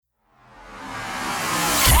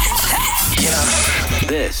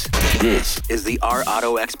This is the Our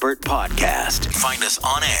Auto Expert Podcast. Find us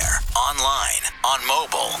on air, online, on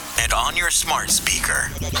mobile, and on your smart speaker.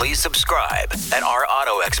 Please subscribe at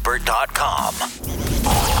ourautoexpert.com.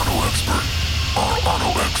 Our Auto Expert. Our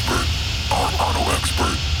Auto Expert. Our Auto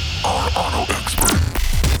Expert. Our Auto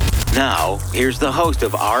Expert. Now, here's the host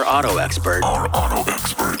of Our Auto Expert, Our Auto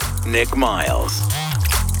Expert, Nick Miles.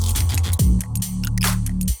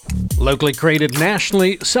 Locally created,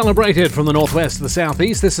 nationally celebrated from the northwest to the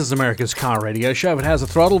southeast, this is America's car radio show. If it has a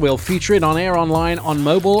throttle, we'll feature it on air, online, on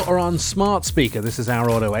mobile, or on smart speaker. This is Our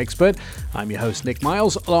Auto Expert. I'm your host, Nick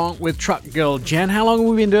Miles, along with Truck Girl Jen. How long have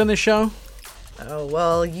we been doing this show? Oh,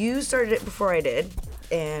 well, you started it before I did,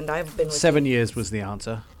 and I've been with 7 years was the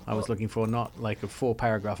answer. I was looking for not like a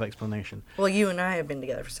 4-paragraph explanation. Well, you and I have been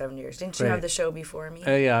together for 7 years. Didn't you have the show before me?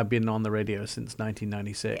 Yeah, I've been on the radio since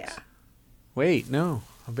 1996. Yeah. Wait, no.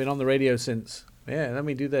 I've been on the radio since... Yeah, let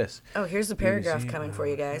me do this. Oh, here's the paragraph coming for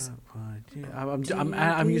you guys.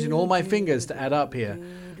 I'm using all my fingers to add up here.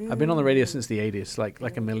 I've been on the radio since the 80s,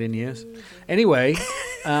 like a million years. Anyway,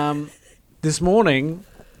 this morning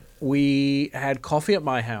we had coffee at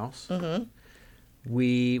my house. Mm-hmm.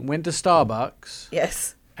 We went to Starbucks.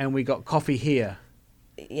 Yes. And we got coffee here.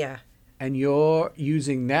 Yeah. And you're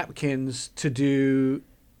using napkins to do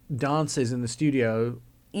dances in the studio.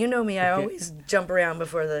 You know me, I always jump around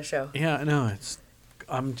before the show. Yeah, I know.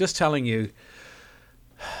 I'm just telling you,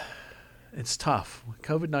 it's tough.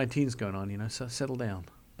 COVID-19's going on, so settle down.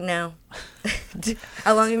 No.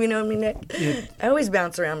 How long have you known me, Nick? Yeah. I always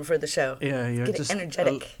bounce around before the show. Yeah, you're Get just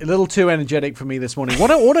energetic. A little too energetic for me this morning. What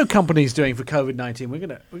are auto companies doing for COVID-19?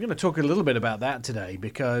 We're gonna talk a little bit about that today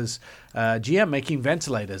because GM making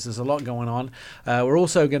ventilators. There's a lot going on. We're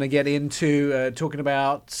also going to get into talking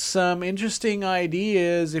about some interesting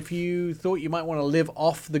ideas. If you thought you might want to live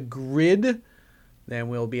off the grid, then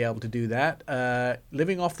we'll be able to do that.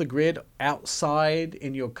 Living off the grid, outside,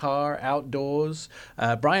 in your car, outdoors.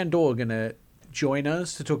 Brian Dorr going to join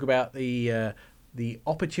us to talk about the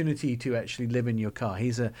opportunity to actually live in your car.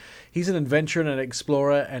 He's an adventurer and an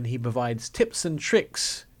explorer, and he provides tips and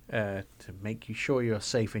tricks to make you sure you're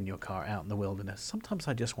safe in your car out in the wilderness. Sometimes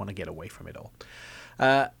I just want to get away from it all.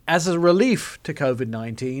 As a relief to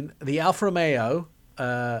COVID-19, the Alfa Romeo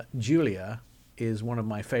Giulia is one of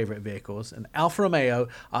my favorite vehicles, and Alfa Romeo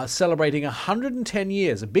are celebrating 110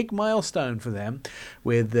 years, a big milestone for them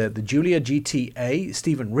with the Giulia GTA.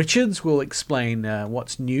 Stephen Richards will explain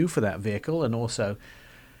what's new for that vehicle, and also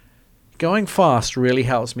going fast really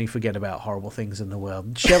helps me forget about horrible things in the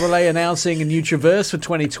world. Chevrolet announcing a new Traverse for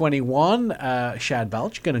 2021. Shad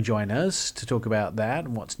Balch going to join us to talk about that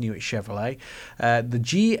and what's new at Chevrolet. The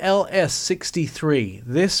GLS 63.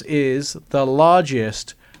 This is the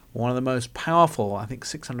largest, one of the most powerful, I think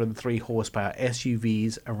 603 horsepower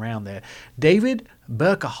SUVs around there. David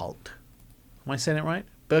Burkhalter. Am I saying it right?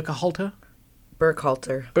 Burkhalter?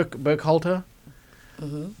 Burkhalter. Burkhalter?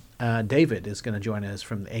 Mm-hmm. David is going to join us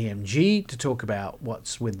from AMG to talk about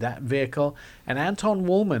what's with that vehicle. And Anton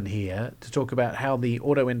Woolman here to talk about how the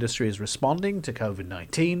auto industry is responding to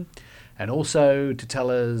COVID-19. And also to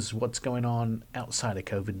tell us what's going on outside of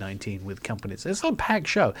COVID-19 with companies. It's a packed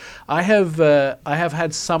show. I have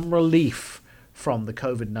had some relief from the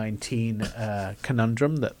COVID-19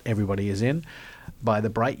 conundrum that everybody is in by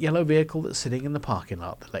the bright yellow vehicle that's sitting in the parking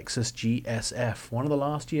lot, the Lexus GSF, one of the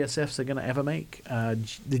last GSFs they're going to ever make.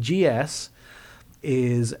 The GS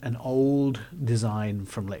is an old design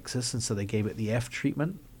from Lexus, and so they gave it the F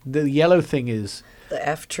treatment. The yellow thing is... The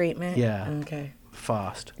F treatment? Yeah. Okay.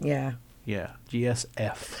 Fast. Yeah. Yeah,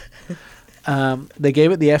 GSF. They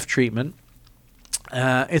gave it the F treatment.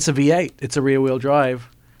 It's a V8. It's a rear-wheel drive.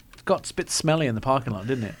 It got a bit smelly in the parking lot,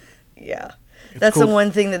 didn't it? Yeah. That's the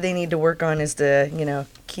one thing that they need to work on is to,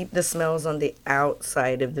 keep the smells on the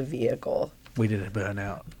outside of the vehicle. We did a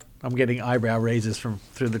burnout. I'm getting eyebrow raises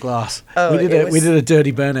through the glass. Oh, we did a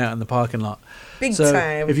dirty burnout in the parking lot. Big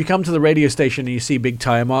time. If you come to the radio station and you see big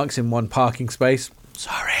tire marks in one parking space,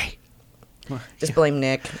 sorry. Just blame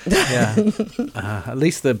Nick. Yeah. At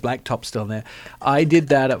least the blacktop's still there. I did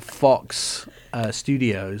that at Fox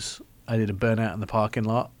Studios. I did a burnout in the parking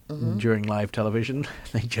lot during live television.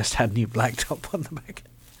 They just had new blacktop on the back.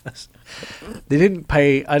 They didn't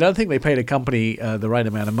pay. I don't think they paid a company the right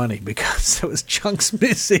amount of money because there was chunks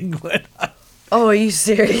missing. Oh, are you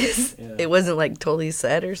serious? Yeah. It wasn't like totally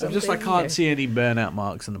set or something? I can't see any burnout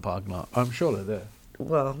marks in the parking lot. I'm sure they're there.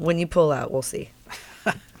 Well, when you pull out, we'll see.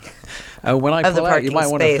 When I of the pull out, parking you might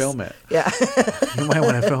want to space. film it. Yeah. You might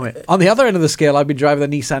want to film it. On the other end of the scale, I've been driving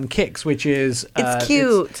the Nissan Kicks, which is... It's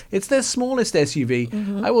cute. It's their smallest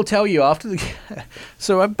SUV. I will tell you, after the...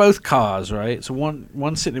 So I have both cars, right? So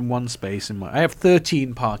one sitting in one space. I have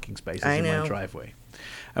 13 parking spaces in my driveway.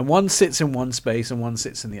 And one sits in one space and one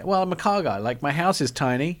sits in the... Well, I'm a car guy. Like, my house is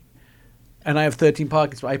tiny, and I have 13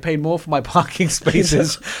 parking spaces. I paid more for my parking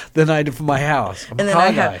spaces than I did for my house. I'm And a then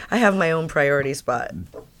car guy. I have my own priority spot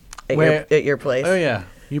Where- at your place. Oh, yeah.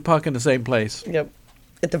 You park in the same place. Yep.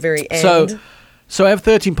 At the very end. So I have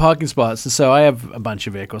 13 parking spots, and so I have a bunch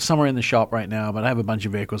of vehicles. Some are in the shop right now, but I have a bunch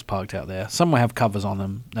of vehicles parked out there. Some will have covers on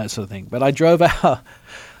them, that sort of thing. But I drove out.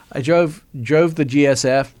 I drove the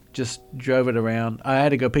GSF, just drove it around. I had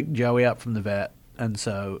to go pick Joey up from the vet, and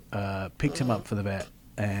so picked him up for the vet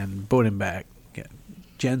and brought him back. Yeah.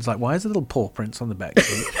 Jen's like, "Why is there little paw prints on the back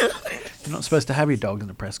seat? You're not supposed to have your dog in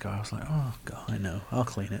the press car." I was like, "Oh God, I know. I'll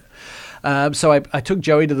clean it." So I took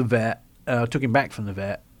Joey to the vet. Took him back from the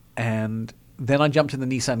vet, and then I jumped in the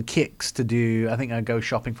Nissan Kicks to do. I think I go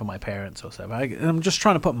shopping for my parents or so. I'm just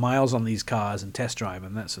trying to put miles on these cars and test drive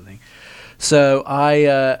and that sort of thing. So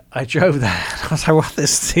I drove that. I was like, "Wow,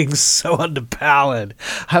 this thing's so underpowered."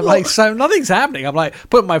 I'm like, so nothing's happening. I'm like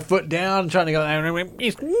putting my foot down, trying to go.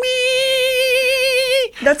 It's me.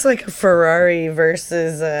 That's like a Ferrari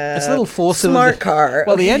versus It's a little four-cylinder smart car.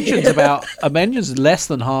 Well, the engine's engine's less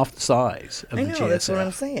than half the size of I the know, GSF. that's what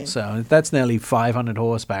I'm saying. So that's nearly 500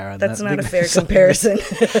 horsepower. And That's not a thing- fair comparison.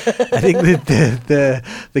 I think that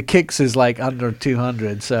the Kicks is like under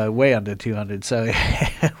 200, so way under 200. So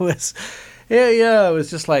it was, it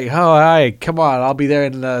was just like, oh, hi, come on, I'll be there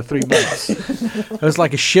in 3 months. It was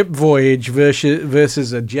like a ship voyage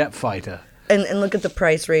versus a jet fighter. And look at the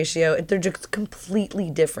price ratio. They're just completely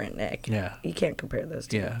different, Nick. Yeah. You can't compare those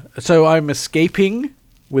two. Yeah. So I'm escaping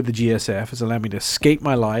with the GSF. It's allowed me to escape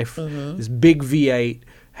my life. This big V8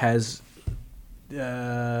 has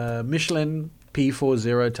Michelin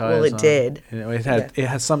P40 tires. Well, it on. did. You know, it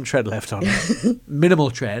has some tread left on it.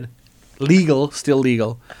 Minimal tread. Still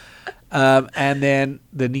legal. And then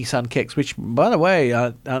the Nissan Kicks, which, by the way,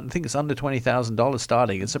 I think it's under $20,000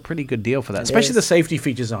 starting. It's a pretty good deal for that, especially the safety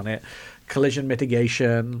features on it. Collision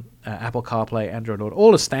mitigation, Apple CarPlay, Android Auto,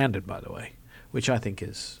 all is standard, by the way, which I think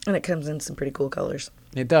is... And it comes in some pretty cool colors.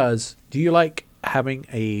 It does. Do you like having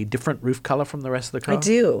a different roof color from the rest of the car? I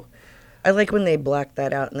do. I like when they black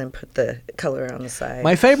that out and then put the color on the side.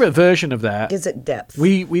 My favorite version of that... Gives it depth.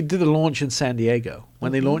 We did a launch in San Diego.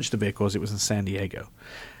 When they launched the vehicles, it was in San Diego.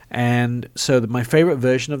 And so my favorite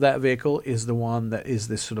version of that vehicle is the one that is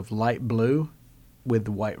this sort of light blue with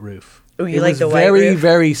the white roof. Oh, you like the white very, roof?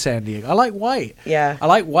 very San Diego. I like white. Yeah. I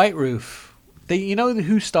like white roof. You know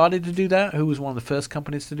who started to do that? Who was one of the first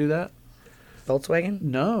companies to do that? Volkswagen?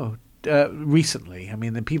 No. Recently. I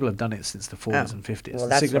mean, the people have done it since the 40s and 50s. Well,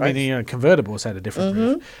 that's convertibles had a different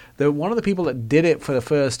roof. One of the people that did it for the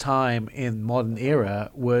first time in modern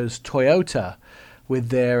era was Toyota with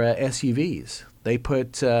their SUVs. They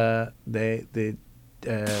put what is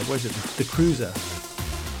it? The Cruiser.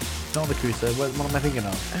 Not the Cruiser. What am I thinking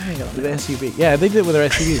of? I don't know. The SUV. Yeah, they did it with their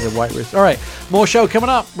SUVs, the white roof. All right, more show coming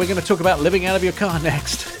up. We're going to talk about living out of your car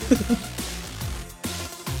next.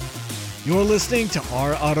 You're listening to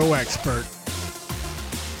Our Auto Expert.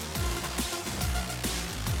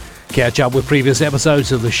 Catch up with previous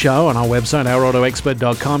episodes of the show on our website,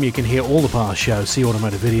 ourautoexpert.com. You can hear all the past shows, see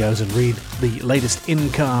automotive videos, and read the latest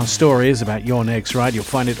in-car stories about your next ride. You'll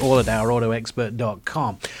find it all at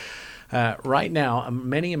ourautoexpert.com. Right now,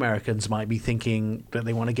 many Americans might be thinking that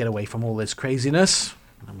they want to get away from all this craziness.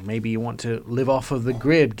 Maybe you want to live off of the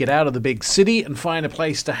grid, get out of the big city, and find a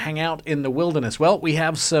place to hang out in the wilderness. Well, we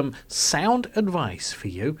have some sound advice for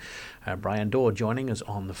you. Brian Dorr joining us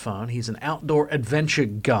on the phone. He's an outdoor adventure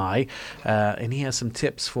guy, and he has some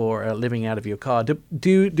tips for living out of your car.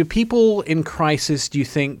 Do people in crisis, do you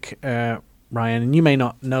think, Ryan, and you may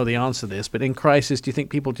not know the answer to this, but in crisis, do you think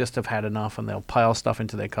people just have had enough and they'll pile stuff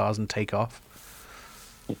into their cars and take off?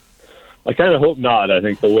 I kind of hope not. I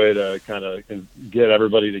think the way to kind of get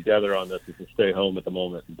everybody together on this is to stay home at the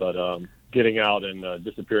moment. But getting out and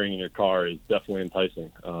disappearing in your car is definitely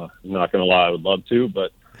enticing. I'm not going to lie, I would love to,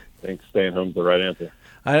 but I think staying home is the right answer.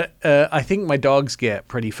 I think my dogs get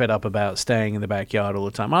pretty fed up about staying in the backyard all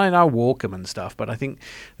the time. I walk them and stuff, but I think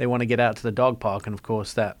they want to get out to the dog park, and of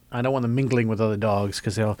course that I don't want them mingling with other dogs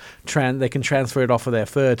because they can transfer it off of their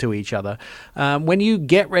fur to each other. When you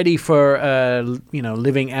get ready for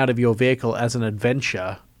living out of your vehicle as an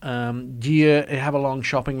adventure, do you have a long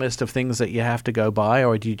shopping list of things that you have to go buy,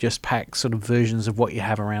 or do you just pack sort of versions of what you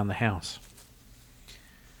have around the house?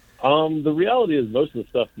 The reality is most of the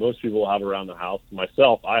stuff most people have around the house.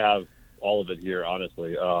 Myself, I have all of it here,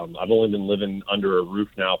 honestly. I've only been living under a roof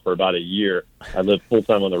now for about a year. I lived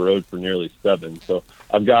full-time on the road for nearly 7. So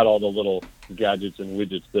I've got all the little gadgets and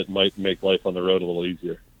widgets that might make life on the road a little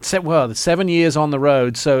easier. Well, 7 years on the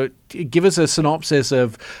road. So give us a synopsis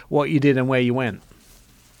of what you did and where you went.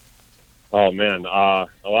 Oh, man. I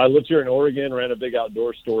lived here in Oregon, ran a big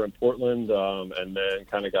outdoor store in Portland, and then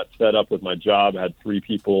kind of got fed up with my job. I had 3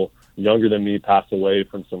 people younger than me pass away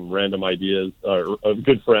from some random ideas, or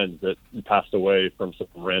good friends that passed away from some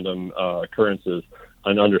random occurrences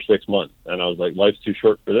in under 6 months. And I was like, life's too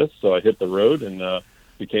short for this. So I hit the road and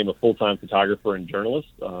became a full-time photographer and journalist.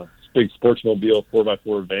 Big Sportsmobile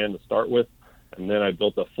 4x4 van to start with. And then I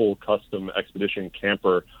built a full custom expedition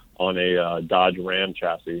camper on a Dodge Ram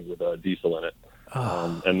chassis with a diesel in it.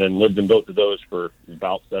 And then lived in both of those for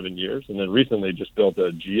about 7 years. And then recently just built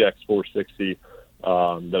a GX 460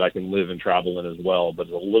 that I can live and travel in as well. But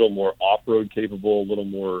it's a little more off-road capable, a little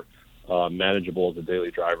more manageable as a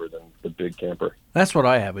daily driver than the big camper. That's what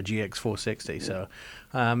I have, a GX 460. So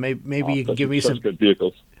maybe you can give me some good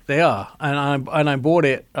vehicles. They are, and I bought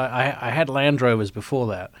it. I had Land Rovers before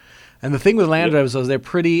that, and the thing with Land Rovers is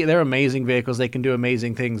they're amazing vehicles. They can do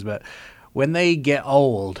amazing things, but when they get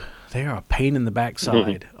old, they are a pain in the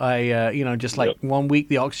backside. Just like 1 week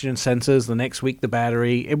the oxygen sensors, the next week the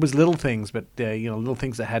battery. It was little things, but little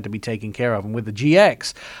things that had to be taken care of. And with the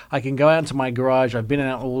GX, I can go out into my garage. I've been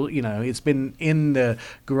out it's been in the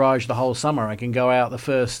garage the whole summer. I can go out the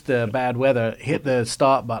first bad weather, hit the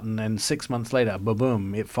start button, and 6 months later,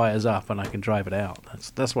 boom, it fires up, and I can drive it out.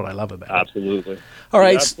 That's what I love about it. Absolutely. All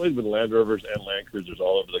right. I've played with Land Rovers and Land Cruisers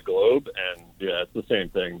all over the globe, and it's the same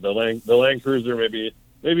thing. The Land Cruiser maybe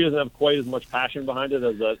doesn't have quite as much passion behind it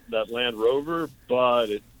as that Land Rover,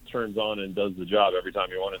 but it turns on and does the job every time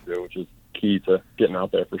you want it to, which is key to getting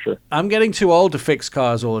out there for sure. I'm getting too old to fix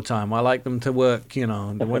cars all the time. I like them to work,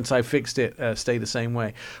 once I fixed it, stay the same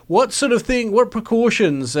way. What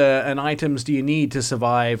precautions and items do you need to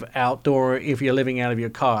survive outdoor if you're living out of your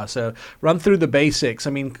car? So run through the basics.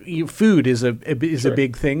 I mean, food is a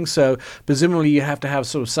big thing, so presumably you have to have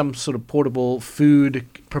some sort of portable food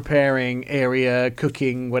preparing area,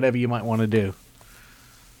 cooking, whatever you might want to do.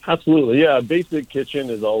 Absolutely, yeah. Basic kitchen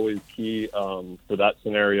is always key for that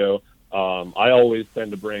scenario. I always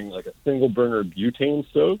tend to bring like a single burner butane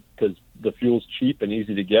stove because the fuel's cheap and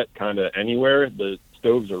easy to get kind of anywhere. The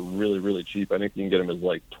stoves are really, really cheap. I think you can get them as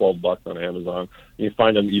like $12 on Amazon. You can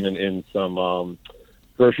find them even in some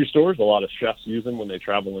grocery stores. A lot of chefs use them when they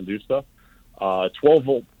travel and do stuff.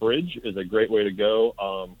 12-volt fridge is a great way to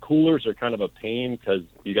go. Coolers are kind of a pain because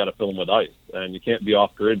you got to fill them with ice, and you can't be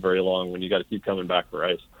off grid very long when you got to keep coming back for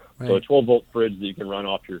ice. Right. So a 12-volt fridge that you can run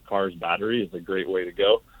off your car's battery is a great way to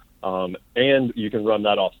go. And you can run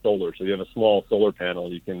that off solar. So if you have a small solar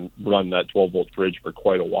panel, you can run that 12-volt fridge for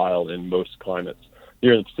quite a while in most climates.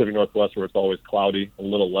 Here in the Pacific Northwest, where it's always cloudy, a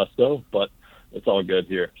little less so, but it's all good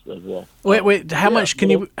here as well. Wait, how much can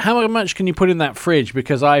you put in that fridge?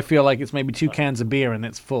 Because I feel like it's maybe 2 cans of beer and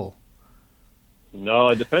it's full. No,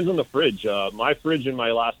 it depends on the fridge. My fridge in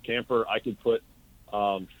my last camper, I could put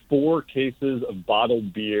 4 cases of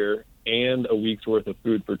bottled beer and a week's worth of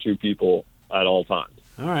food for 2 people at all times.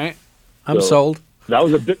 All right, I'm sold. That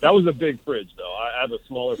was a big fridge, though. I have a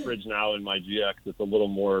smaller fridge now in my GX. It's a little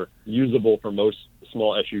more usable for most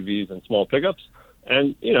small SUVs and small pickups.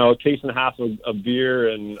 And, a case and a half of beer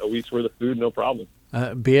and a week's worth of food, no problem.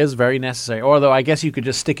 Beer is very necessary. Although I guess you could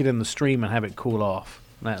just stick it in the stream and have it cool off.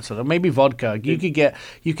 So maybe vodka. You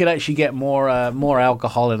could actually get more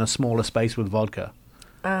alcohol in a smaller space with vodka.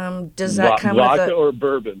 Does that come with vodka or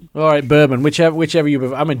bourbon? All right, bourbon, whichever you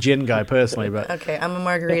prefer. I'm a gin guy personally, but okay, I'm a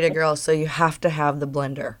margarita girl, so you have to have the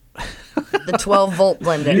blender, the 12-volt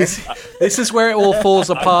blender. This is where it all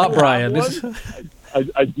falls apart, Brian.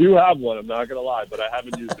 I do have one. I'm not gonna lie, but I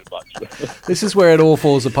haven't used it much. This is where it all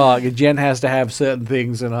falls apart. Jen has to have certain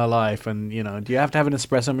things in her life, and do you have to have an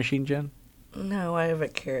espresso machine, Jen? No, I have a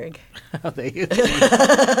Keurig.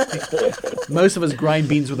 Most of us grind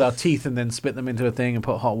beans with our teeth and then spit them into a thing and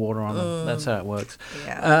put hot water on them. That's how it works.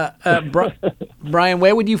 Yeah. Brian,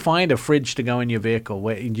 where would you find a fridge to go in your vehicle?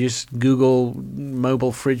 Where, you just Google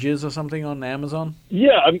mobile fridges or something on Amazon?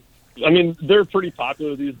 Yeah, I mean they're pretty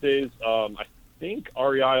popular these days. I think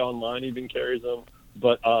REI Online even carries them.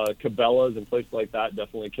 But Cabela's and places like that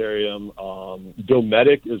definitely carry them.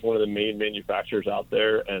 Dometic is one of the main manufacturers out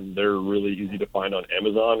there, and they're really easy to find on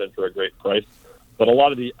Amazon and for a great price. But a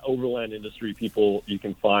lot of the overland industry people, you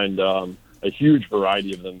can find a huge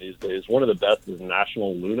variety of them these days. One of the best is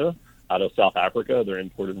National Luna out of South Africa. They're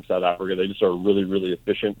imported from South Africa. They just are really, really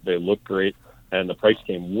efficient. They look great. and the price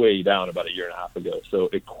came way down about a year and a half ago. So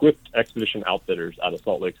Equipped Expedition Outfitters out of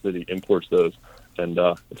Salt Lake City imports those, and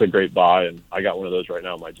it's a great buy, and I got one of those right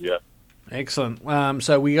now in my GX. Excellent.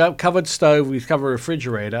 So we got covered stove, we've covered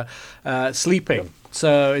refrigerator, sleeping. Yep.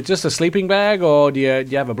 So it's just a sleeping bag, or do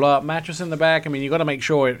you have a blow-up mattress in the back? I mean, you got to make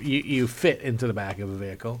sure you fit into the back of a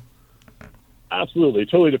vehicle. Absolutely. It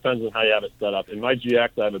totally depends on how you have it set up. In my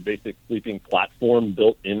GX, I have a basic sleeping platform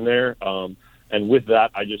built in there. And with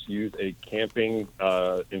that, I just use a camping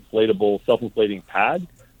inflatable, self-inflating pad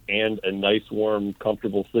and a nice, warm,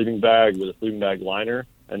 comfortable sleeping bag with a sleeping bag liner.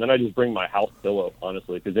 And then I just bring my house pillow,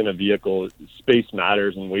 honestly, because in a vehicle, space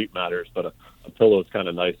matters and weight matters, but a pillow is kind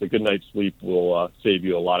of nice. A good night's sleep will save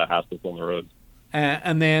you a lot of hassles on the road.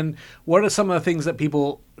 And then what are some of the things that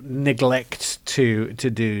people neglect to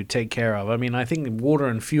take care of? I mean, I think water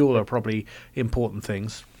and fuel are probably important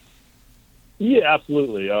things. Yeah,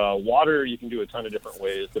 absolutely. Water, you can do a ton of different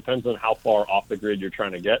ways. Depends on how far off the grid you're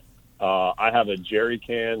trying to get. I have a jerry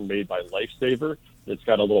can made by Lifesaver. It's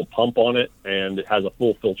got a little pump on it, and it has a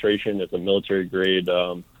full filtration. It's a military-grade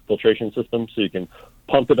filtration system, so you can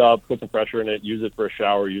pump it up, put some pressure in it, use it for a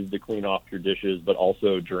shower, use it to clean off your dishes, but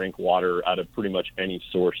also drink water out of pretty much any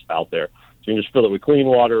source out there. So you can just fill it with clean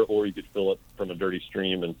water, or you could fill it from a dirty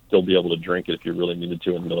stream and still be able to drink it if you really needed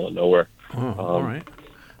to in the middle of nowhere. Oh, all right.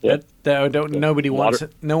 Yeah.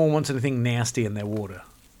 No one wants anything nasty in their water.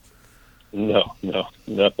 No,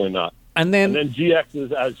 definitely not. And then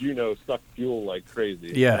GXs, as you know, suck fuel like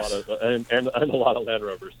crazy. Yes. And a lot of Land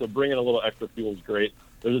Rovers. So bringing a little extra fuel is great.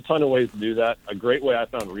 There's a ton of ways to do that. A great way I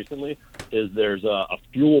found recently is there's a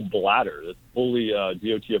fuel bladder that's fully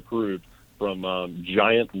DOT approved from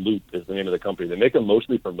Giant Loop is the name of the company. They make them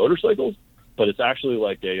mostly for motorcycles, but it's actually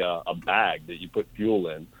like a bag that you put fuel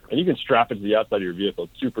in. And you can strap it to the outside of your vehicle.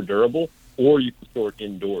 It's super durable, or you can store it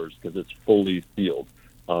indoors because it's fully sealed.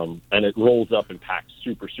 And it rolls up and packs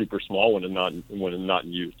super, super small when it's not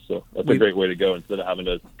in use. So that's a great way to go instead of having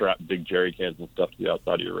to strap big jerry cans and stuff to the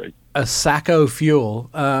outside of your rig. A Sacco fuel.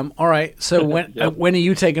 All right. So when are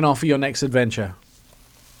you taking off for your next adventure?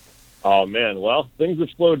 Oh man, well, things have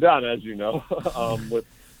slowed down, as you know,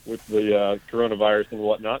 with the coronavirus and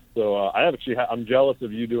whatnot. So I'm jealous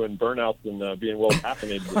of you doing burnouts and being well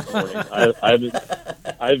caffeinated this morning.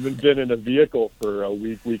 I haven't been in a vehicle for a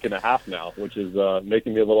week and a half now, which is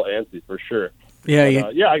making me a little antsy for sure.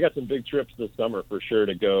 Yeah, I got some big trips this summer for sure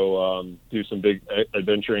to go do some big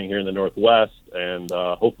adventuring here in the Northwest and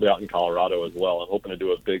hopefully out in Colorado as well. I'm hoping to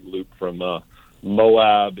do a big loop from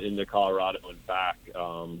Moab into Colorado and back.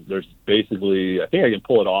 There's basically, I think I can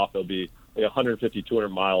pull it off. It'll be like 150, 200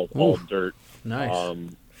 miles, all dirt. Nice.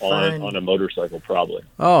 On a motorcycle, probably.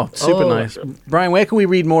 Oh, super nice. Brian, where can we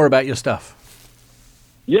read more about your stuff?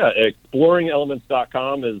 Yeah,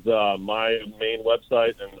 exploringelements.com is my main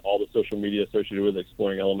website and all the social media associated with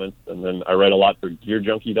Exploring Elements. And then I write a lot for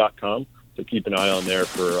gearjunkie.com, so keep an eye on there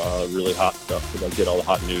for really hot stuff, because I get all the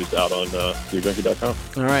hot news out on gearjunkie.com.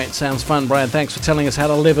 All right, sounds fun. Brian, thanks for telling us how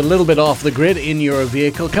to live a little bit off the grid in your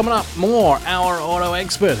vehicle. Coming up, more Our Auto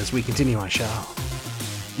Expert as we continue our show.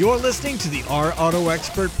 You're listening to the Our Auto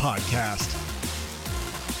Expert podcast.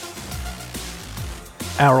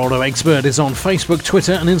 Our Auto Expert is on Facebook,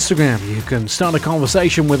 Twitter, and Instagram. You can start a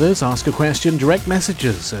conversation with us, ask a question, direct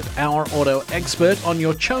messages at Our Auto Expert on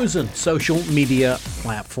your chosen social media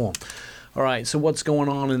platform. All right, so what's going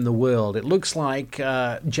on in the world? It looks like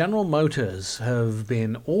General Motors have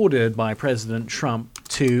been ordered by President Trump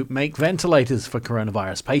to make ventilators for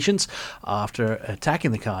coronavirus patients. After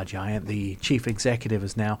attacking the car giant, the chief executive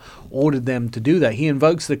has now ordered them to do that. He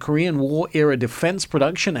invokes the Korean War-era Defense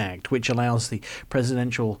Production Act, which allows the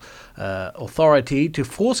presidential authority to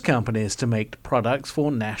force companies to make products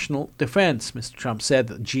for national defense. Mr. Trump said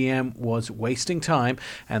that GM was wasting time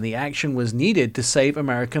and the action was needed to save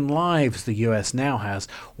American lives. The U.S. now has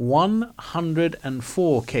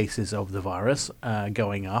 104 cases of the virus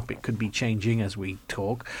going up. It could be changing as we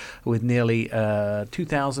talk, with nearly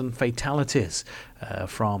 2,000 fatalities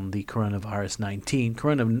from the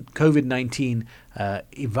COVID-19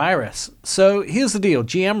 virus. So here's the deal.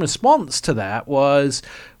 GM response to that was,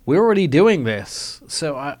 we're already doing this.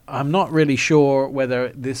 So I'm not really sure whether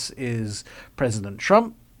this is President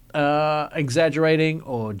Trump exaggerating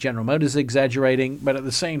or General Motors exaggerating, but at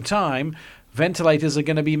the same time, ventilators are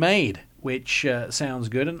going to be made. which sounds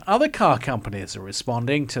good. And other car companies are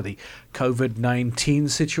responding to the COVID-19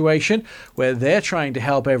 situation, where they're trying to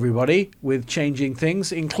help everybody with changing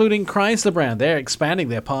things, including Chrysler brand. They're expanding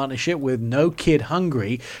their partnership with No Kid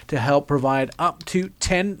Hungry to help provide up to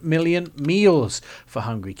 10 million meals for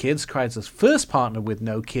hungry kids. Chrysler's first partnered with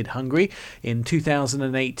No Kid Hungry in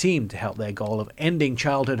 2018 to help their goal of ending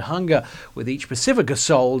childhood hunger. With each Pacifica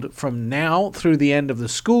sold from now through the end of the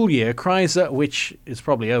school year, Chrysler, which is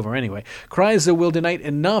probably over anyway, Chrysler will donate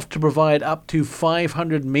enough to provide up to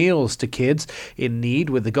 500 meals to kids in need,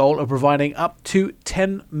 with the goal of providing up to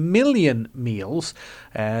 10 million meals,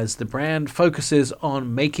 as the brand focuses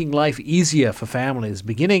on making life easier for families.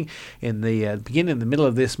 Beginning in the middle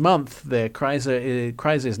of this month,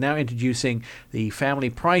 Chrysler is now introducing the family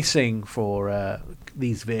pricing for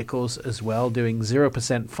these vehicles as well, doing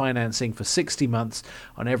 0% financing for 60 months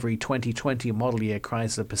on every 2020 model year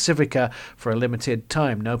Chrysler Pacifica for a limited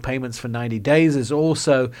time. No payments for 90 days is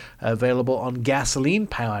also available on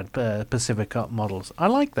gasoline-powered Pacifica models. I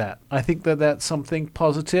like that. I think that that's something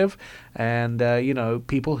positive. And,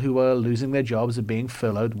 people who are losing their jobs are being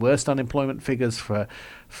furloughed. Worst unemployment figures for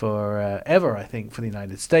ever, I think, for the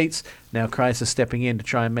United States. Now Chrysler stepping in to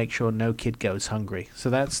try and make sure no kid goes hungry. So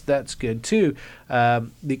that's good too.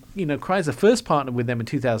 Chrysler first partnered with them in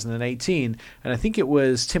 2018, and I think it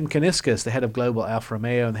was Tim Kuniskis, the head of Global Alfa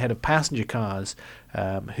Romeo and the head of passenger cars,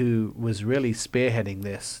 who was really spearheading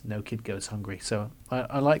this No Kid Goes Hungry. So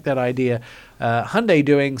I like that idea. Hyundai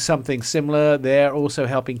doing something similar. They're also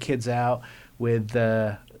helping kids out with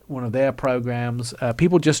one of their programs.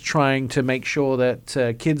 People just trying to make sure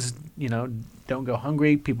that kids, don't go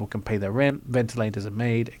hungry. People can pay their rent. Ventilators are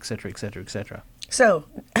made, et cetera, et cetera, et cetera. So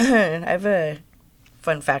I have a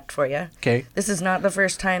fun fact for you. Okay. This is not the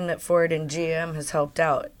first time that Ford and GM has helped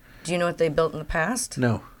out. Do you know what they built in the past?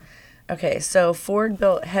 No. Okay, so Ford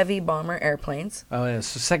built heavy bomber airplanes. Oh, yeah,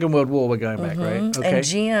 it's the Second World War we're going back, right? Okay. And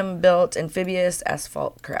GM built amphibious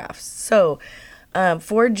asphalt crafts. So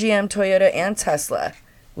Ford, GM, Toyota, and Tesla,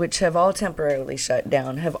 which have all temporarily shut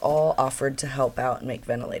down, have all offered to help out and make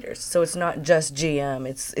ventilators. So it's not just GM.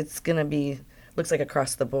 It's going to be, looks like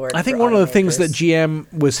across the board. I think one of the things that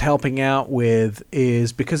GM was helping out with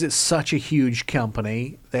is because it's such a huge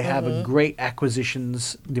company, they have a great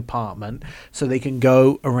acquisitions department, so they can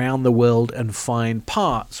go around the world and find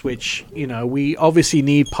parts, which, we obviously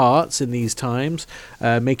need parts in these times.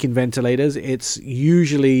 Making ventilators, it's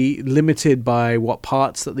usually limited by what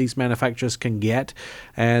parts that these manufacturers can get.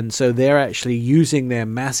 And so they're actually using their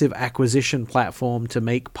massive acquisition platform to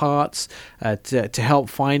make parts, to help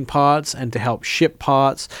find parts and to help ship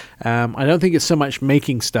parts. I don't think it's so much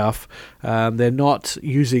making stuff. They're not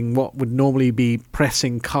using what would normally be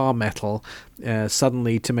pressing car metal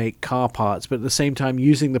suddenly to make car parts, but at the same time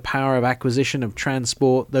using the power of acquisition, of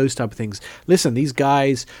transport, those type of things. Listen, these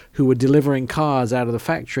guys who were delivering cars out of the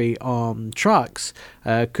factory on trucks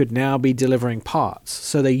could now be delivering parts.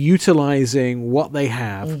 So they're utilizing what they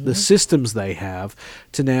have, the systems they have,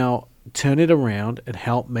 to now turn it around and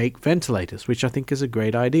help make ventilators, which I think is a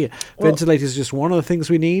great idea. Ventilators is just one of the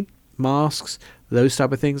things we need. Masks, those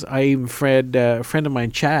type of things. I even read a friend of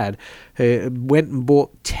mine, Chad, went and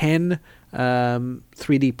bought 10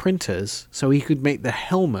 3D printers so he could make the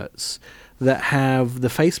helmets that have the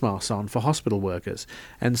face masks on for hospital workers.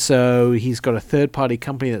 And so he's got a third-party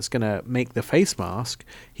company that's going to make the face mask.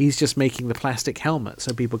 He's just making the plastic helmet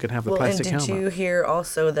so people can have the plastic helmet. And did you hear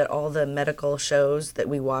also that all the medical shows that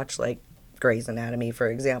we watch, like Grey's Anatomy, for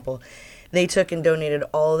example, they took and donated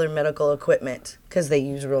all their medical equipment, because they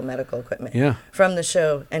use real medical equipment, from the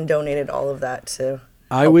show, and donated all of that to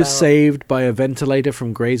I was saved by a ventilator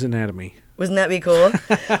from Grey's Anatomy. Wouldn't that be cool?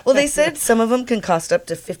 Well, they said some of them can cost up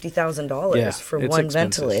to $50,000 for one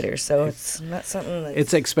ventilator, so it's not something that's...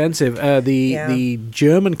 It's expensive. The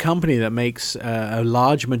German company that makes a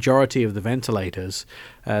large majority of the ventilators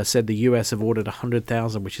said the U.S. have ordered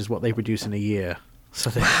 100,000, which is what they produce in a year. So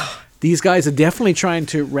these guys are definitely trying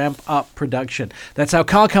to ramp up production. That's how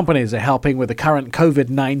car companies are helping with the current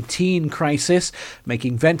COVID-19 crisis,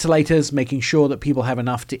 making ventilators, making sure that people have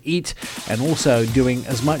enough to eat, and also doing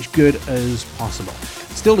as much good as possible.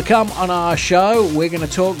 Still to come on our show, we're going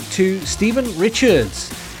to talk to Stephen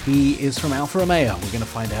Richards. He is from Alfa Romeo. We're going to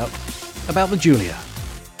find out about the Giulia.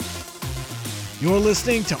 You're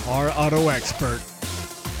listening to Our Auto Expert.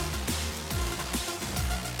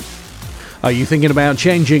 Are you thinking about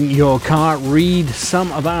changing your car? Read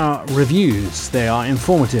some of our reviews. They are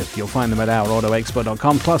informative. You'll find them at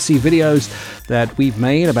ourautoexpert.com, plus see videos that we've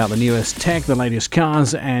made about the newest tech, the latest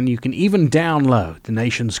cars, and you can even download the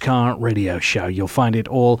nation's car radio show. You'll find it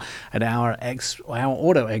all at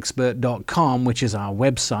ourautoexpert.com, which is our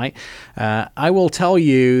website. I will tell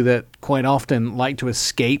you that quite often like to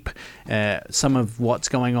escape some of what's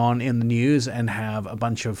going on in the news and have a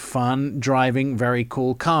bunch of fun driving very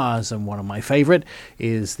cool cars. And one of my favorite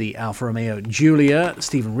is the Alfa Romeo Giulia.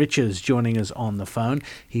 Stephen Richards joining us on the phone.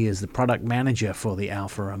 He is the product manager for the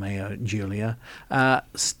Alfa Romeo Giulia.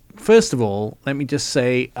 First of all, let me just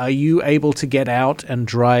say, are you able to get out and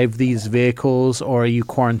drive these vehicles, or are you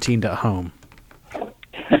quarantined at home?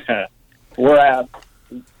 We're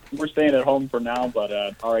staying at home for now, but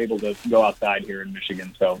are able to go outside here in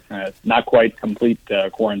Michigan. So not quite complete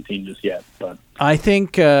quarantine just yet. But I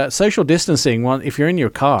think social distancing, if you're in your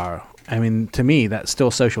car, I mean, to me, that's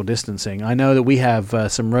still social distancing. I know that we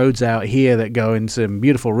have some roads out here that go into some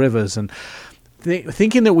beautiful rivers, and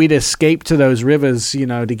thinking that we'd escape to those rivers,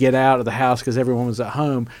 to get out of the house because everyone was at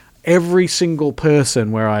home, every single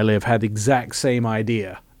person where I live had the exact same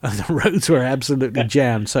idea. The roads were absolutely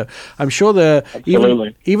jammed. So I'm sure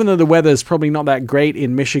even though the weather's probably not that great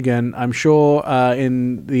in Michigan, I'm sure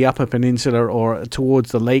in the Upper Peninsula or towards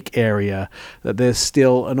the lake area that there's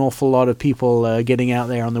still an awful lot of people getting out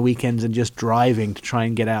there on the weekends and just driving to try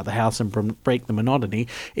and get out of the house and break the monotony.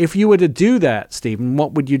 If you were to do that, Stephen,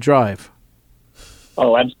 what would you drive?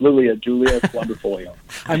 Oh, absolutely, a Giulia Quadrifoglio.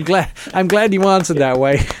 I'm glad you answered that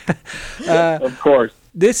way. Of course.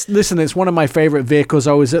 Listen, it's one of my favorite vehicles.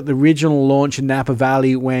 I was at the regional launch in Napa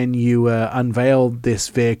Valley when you unveiled this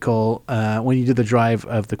vehicle, when you did the drive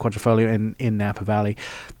of the Quadrifoglio in Napa Valley.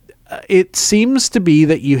 It seems to be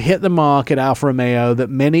that you hit the mark at Alfa Romeo that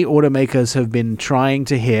many automakers have been trying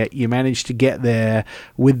to hit. You managed to get there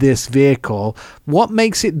with this vehicle. What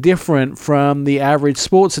makes it different from the average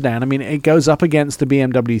sports sedan? I mean, it goes up against the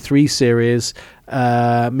BMW 3 Series,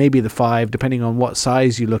 maybe the 5, depending on what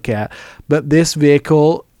size you look at. But this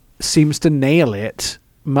vehicle seems to nail it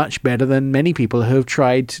much better than many people who have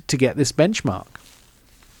tried to get this benchmark.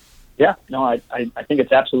 Yeah, no, I think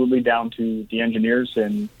it's absolutely down to the engineers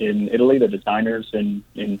in Italy, the designers in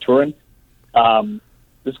Turin.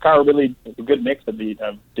 This car really is a good mix of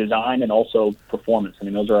design and also performance. I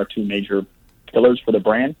mean, those are our two major pillars for the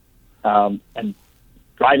brand. And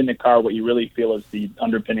driving the car, what you really feel is the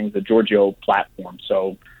underpinnings, the Giorgio platform.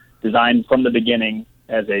 So designed from the beginning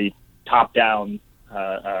as a top-down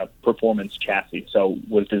performance chassis. So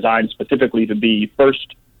was designed specifically to be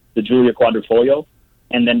first the Giulia Quadrifoglio,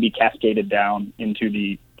 and then be cascaded down into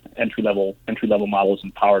the entry-level models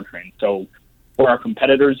and powertrain. So where our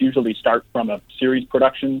competitors usually start from a series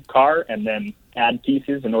production car and then add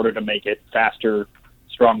pieces in order to make it faster,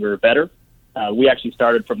 stronger, better, we actually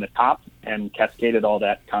started from the top and cascaded all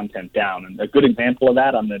that content down. And a good example of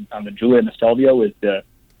that on the Giulia and the Stelvio is the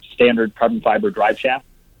standard carbon fiber drive shaft.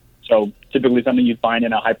 So typically something you'd find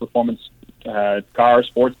in a high-performance car,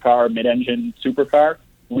 sports car, mid-engine supercar.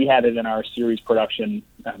 We had it in our series production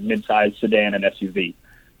mid-size sedan and SUV.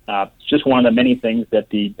 It's just one of the many things that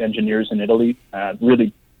the engineers in Italy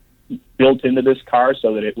really built into this car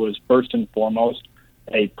so that it was first and foremost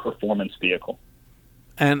a performance vehicle.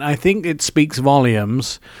 And I think it speaks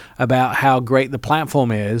volumes about how great the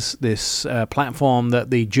platform is, this platform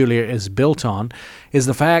that the Giulia is built on, is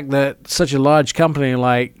the fact that such a large company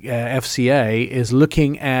like FCA is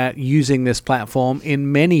looking at using this platform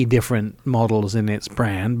in many different models in its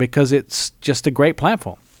brand because it's just a great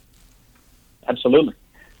platform. Absolutely.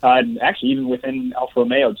 And actually, even within Alfa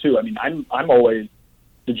Romeo, too. I mean, I'm always...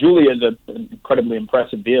 The Giulia is an incredibly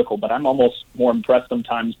impressive vehicle, but I'm almost more impressed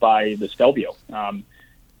sometimes by the Stelvio.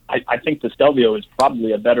 I think the Stelvio is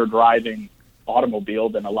probably a better driving automobile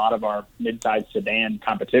than a lot of our mid-size sedan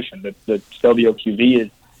competition. The Stelvio QV is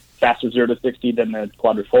faster 0 to 60 than the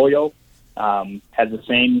Quadrifoglio, has the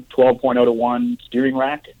same 12.0 to 1 steering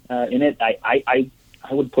rack in it. I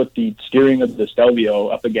would put the steering of the Stelvio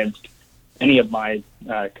up against any of my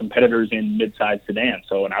competitors in mid-size sedans,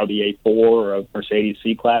 so an Audi A4 or a Mercedes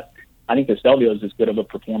C-Class. I think the Stelvio is as good of a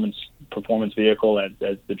performance vehicle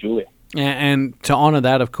as the Giulia. And to honor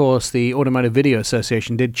that, of course, the Automotive Video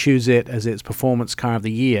Association did choose it as its Performance Car of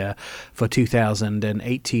the Year for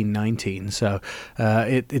 2018-19. So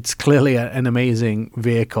it's clearly an amazing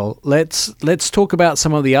vehicle. Let's talk about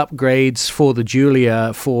some of the upgrades for the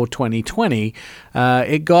Giulia for 2020.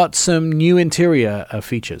 It got some new interior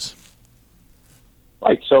features.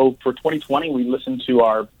 Right. So for 2020, we listened to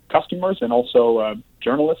our customers and also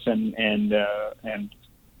journalists and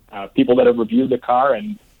people that have reviewed the car.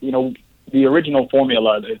 And, the original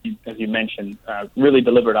formula, as you mentioned, really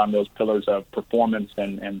delivered on those pillars of performance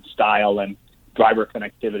and style and driver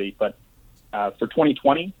connectivity. But for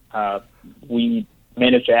 2020, we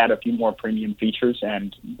managed to add a few more premium features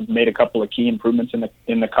and made a couple of key improvements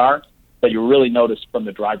in the car that you really notice from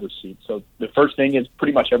the driver's seat. So the first thing is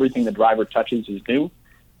pretty much everything the driver touches is new.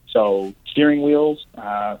 So steering wheels,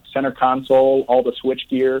 center console, all the switch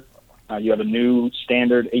gear. You have a new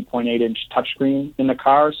standard 8.8-inch touchscreen in the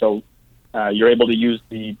car, so you're able to use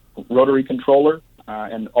the rotary controller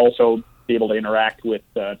and also be able to interact with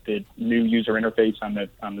the new user interface on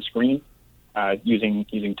the screen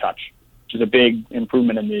using touch, which is a big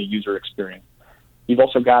improvement in the user experience. You've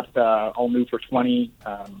also got all new for 20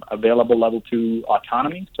 available level 2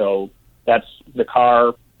 autonomy, so that's the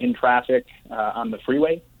car in traffic on the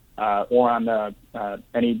freeway or on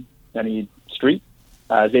any street.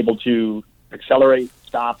 Is able to accelerate,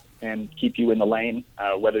 stop, and keep you in the lane,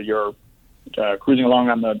 whether you're cruising along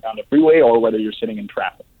on the freeway or whether you're sitting in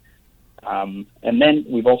traffic. And then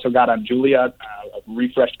we've also got on Giulia a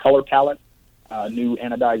refreshed color palette, new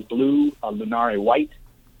anodized blue, a Lunare white,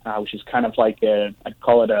 which is kind of like I'd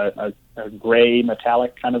call it a gray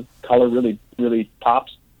metallic kind of color, really, really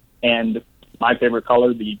pops. And my favorite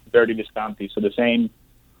color, the Verde Visconti, so the same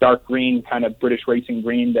dark green, kind of British racing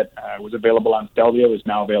green that was available on Stelvio is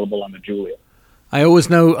now available on the Giulia. I always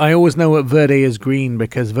know what Verde is green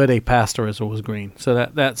because Verde pasta is always green. So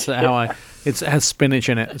that's how it has spinach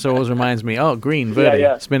in it. So it always reminds me, green,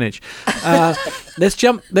 Verde, spinach. I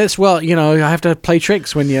have to play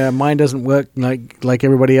tricks when your mind doesn't work like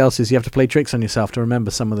everybody else's. You have to play tricks on yourself to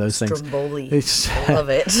remember some of those things. Stromboli. I love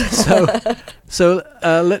it. So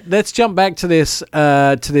let's jump back to this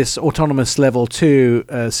autonomous level 2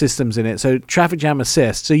 systems in it. So traffic jam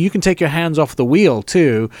assist. So you can take your hands off the wheel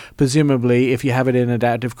too, presumably if you have it in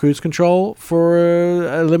adaptive cruise control for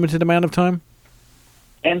a limited amount of time.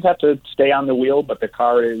 Hands have to stay on the wheel, but the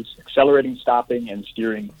car is accelerating, stopping, and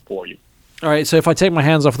steering for you. All right. So if I take my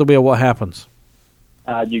hands off the wheel, what happens?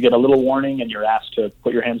 You get a little warning, and you're asked to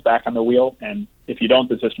put your hands back on the wheel. And if you don't,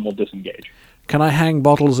 the system will disengage. Can I hang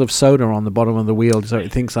bottles of soda on the bottom of the wheel so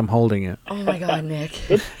it thinks I'm holding it? Oh my God, Nick!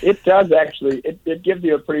 It does actually. It gives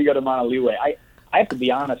you a pretty good amount of leeway. I have to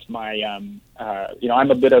be honest. My I'm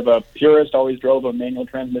a bit of a purist. Always drove a manual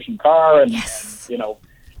transmission car, and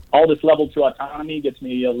all this level 2 autonomy gets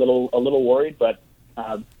me a little worried. But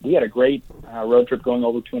we had a great road trip going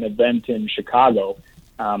over to an event in Chicago.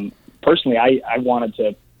 Personally, I wanted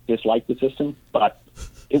to dislike the system, but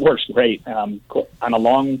it works great. On a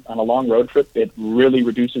long road trip, it really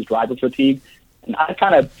reduces driver fatigue. And I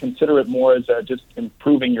kind of consider it more as just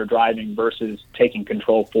improving your driving versus taking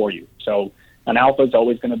control for you. So an Alfa is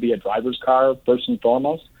always going to be a driver's car first and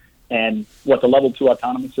foremost. And what the level 2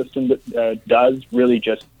 autonomy system does really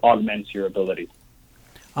just augments your ability.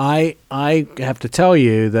 I have to tell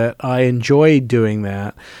you that I enjoy doing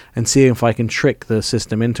that and seeing if I can trick the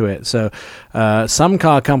system into it. So some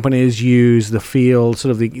car companies use the feel,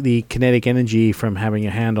 sort of the kinetic energy from having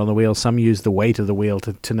your hand on the wheel. Some use the weight of the wheel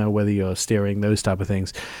to know whether you're steering, those type of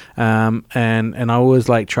things. And I always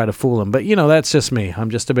try to fool them. But, that's just me.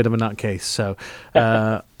 I'm just a bit of a nutcase. So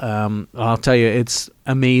I'll tell you, it's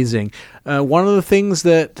amazing. One of the things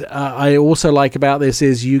that I also like about this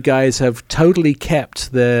is you guys have totally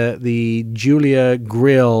kept the Giulia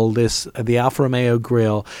grille, the Alfa Romeo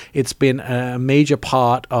grille. It's been a major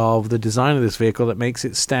part of the design of this vehicle that makes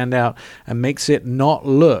it stand out and makes it not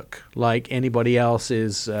look like anybody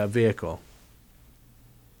else's vehicle.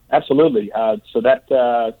 Absolutely. So that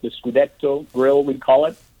the Scudetto grille, we call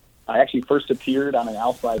it, actually first appeared on an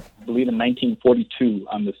Alfa, I believe, in 1942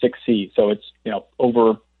 on the 6C. So it's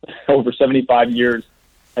over 75 years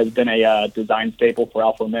has been a design staple for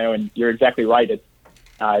Alfa Romeo, and you're exactly right. It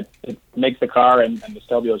makes the car and the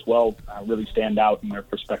Stelvio as well really stand out in their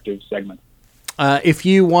respective segments. If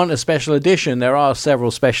you want a special edition, there are several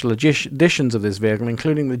special editions of this vehicle,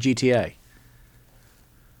 including the GTA.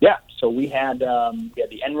 Yeah, so we had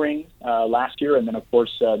the N-Ring last year, and then, of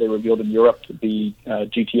course, they revealed in Europe the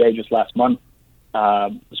GTA just last month. It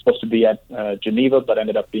was supposed to be at Geneva, but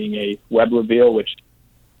ended up being a web reveal, which,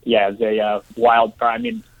 is a wild car. I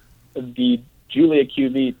mean, the Giulia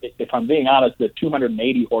QV, if I'm being honest, the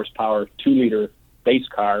 280 horsepower 2-liter base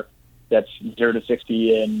car that's 0 to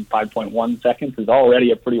 60 in 5.1 seconds is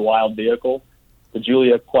already a pretty wild vehicle. The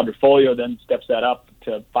Giulia Quadrifoglio then steps that up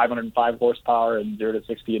to 505 horsepower and 0 to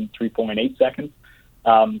 60 in 3.8 seconds.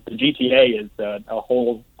 The GTA is a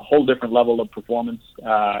whole different level of performance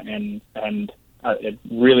and a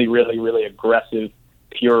really, really, really aggressive,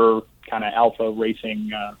 pure kind of Alfa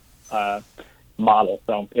racing model.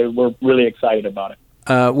 So we're really excited about it.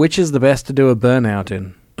 Which is the best to do a burnout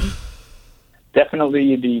in?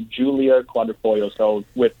 Definitely the Giulia Quadrifoglio. So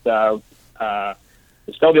with the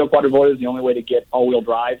Stelvio Quadrifoglio is the only way to get all-wheel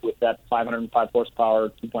drive with that 505 horsepower,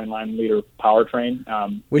 2.9 liter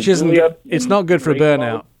powertrain. Which isn't. Giulia, it's not good for a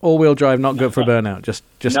burnout. All-wheel drive, not good for a burnout. Just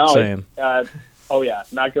saying. Oh yeah,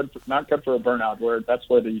 not good for a burnout. That's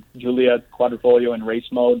where the Giulia Quadrifoglio in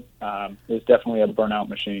race mode is definitely a burnout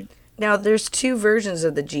machine. Now, there's two versions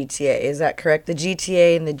of the GTA. Is that correct? The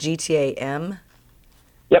GTA and the GTA M?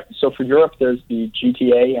 Yep. So for Europe, there's the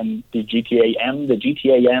GTA and the GTA M. The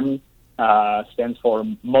GTA M stands for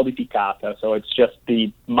Modificata. So it's just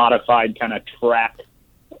the modified kind of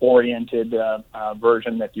track-oriented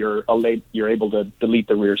version that you're able to delete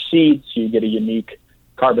the rear seats. You get a unique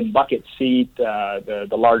carbon bucket seat, the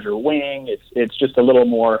larger wing. It's just a little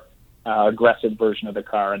more aggressive version of the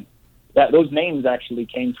car. And those names actually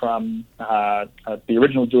came from the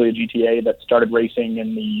original Giulia GTA that started racing in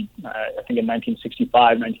I think in 1965,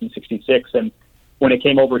 1966. And when it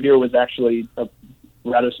came over here, it was actually a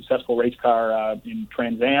rather successful race car in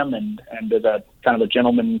Trans Am and as a kind of a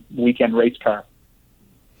gentleman weekend race car.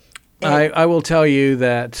 I will tell you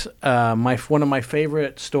that one of my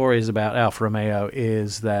favorite stories about Alfa Romeo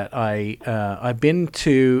is that I've been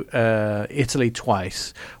to Italy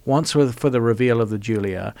twice. Once for the reveal of the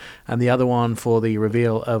Giulia, and the other one for the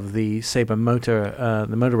reveal of the Sabre Motor,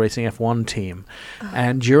 the motor racing F1 team.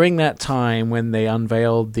 And during that time, when they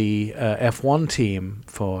unveiled the F1 team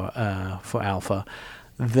for Alfa,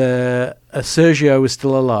 Sergio was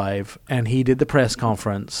still alive, and he did the press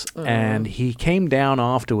conference, and he came down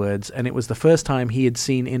afterwards, and it was the first time he had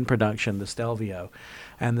seen in production the Stelvio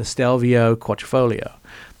and the Stelvio Quadrifoglio.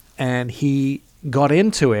 And he got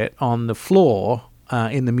into it on the floor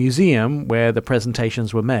in the museum where the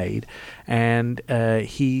presentations were made, and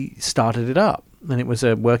he started it up. And it was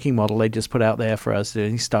a working model they just put out there for us,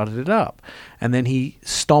 and he started it up. And then he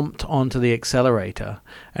stomped onto the accelerator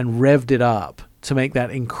and revved it up to make that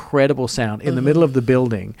incredible sound in the middle of the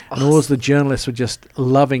building. And all of the journalists were just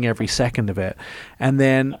loving every second of it. And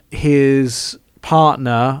then his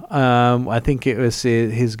partner, I think it was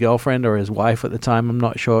his girlfriend or his wife at the time, I'm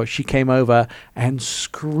not sure, she came over and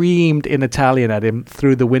screamed in Italian at him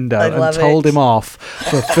through the window and told him off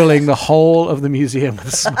for filling the whole of the museum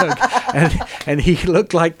with smoke. And he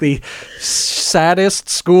looked like the saddest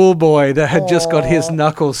schoolboy that had just got his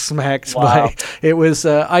knuckles smacked by. It was,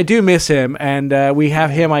 I do miss him, and we have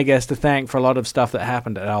him, I guess, to thank for a lot of stuff that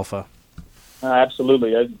happened at Alfa.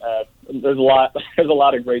 Absolutely. There's a lot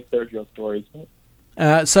of great Sergio stories.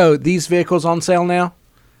 So these vehicles on sale now?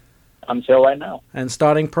 On sale right now. And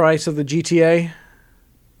starting price of the GTA?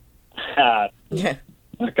 Yeah.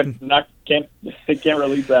 Can't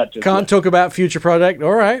release that. Can't talk about future product.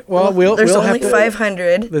 All right. Well, there's we'll only have to,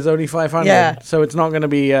 500. There's only 500. Yeah. So it's not going to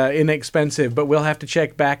be inexpensive, but we'll have to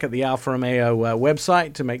check back at the Alfa Romeo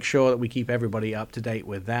website to make sure that we keep everybody up to date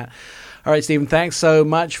with that. All right, Stephen, thanks so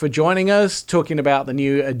much for joining us, talking about the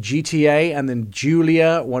new GTA and then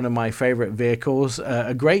Giulia, one of my favorite vehicles.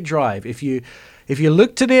 A great drive. If you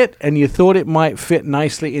looked at it and you thought it might fit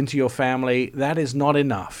nicely into your family, that is not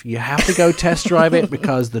enough. You have to go test drive it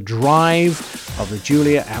because the drive of the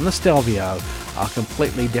Giulia and the Stelvio are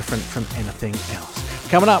completely different from anything else.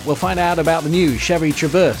 Coming up, we'll find out about the new Chevy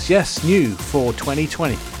Traverse. Yes, new for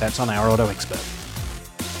 2020. That's on Our Auto Expert.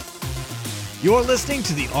 You're listening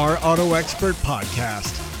to the Our Auto Expert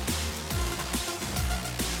podcast.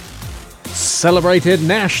 Celebrated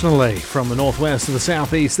nationally from the northwest to the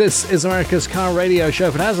southeast, this is America's car radio show.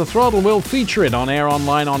 If it has a throttle, we'll feature it on air,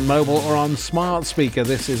 online, on mobile, or on smart speaker.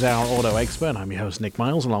 This is Our Auto Expert. I'm your host, Nick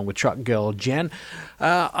Miles, along with truck girl Jen.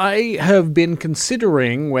 I have been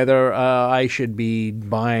considering whether I should be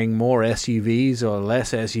buying more SUVs or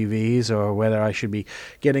less SUVs, or whether I should be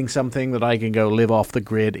getting something that I can go live off the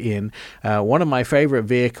grid in. One of my favorite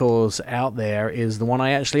vehicles out there is the one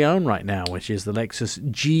I actually own right now, which is the Lexus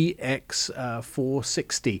GX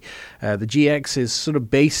 460. The GX is sort of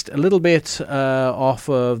based a little bit off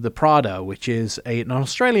of the Prado, which is an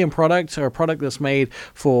Australian product, or a product that's made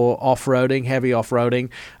for off-roading, heavy off-roading.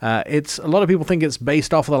 It's a lot of people think it's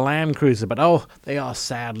based off of the Land Cruiser, but they are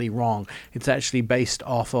sadly wrong. It's actually based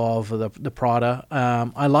off of the Prado.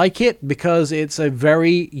 I like it because it's a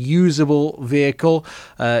very usable vehicle.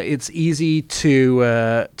 It's easy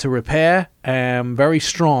to repair. very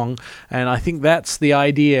strong, and I think that's the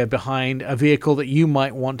idea behind a vehicle that you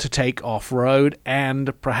might want to take off-road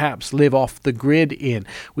and perhaps live off the grid in.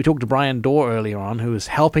 We talked to Brian Dorr earlier on, who is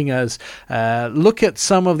helping us look at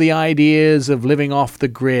some of the ideas of living off the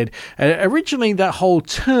grid. Originally, that whole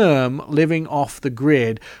term, living off the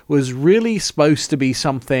grid, was really supposed to be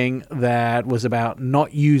something that was about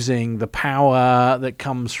not using the power that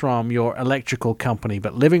comes from your electrical company,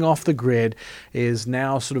 but living off the grid is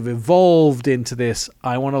now sort of evolved into this,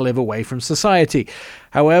 I want to live away from society.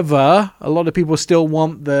 However, a lot of people still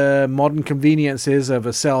want the modern conveniences of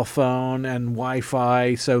a cell phone and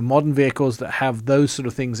Wi-Fi, so modern vehicles that have those sort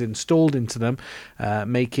of things installed into them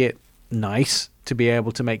make it nice to be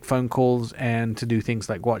able to make phone calls and to do things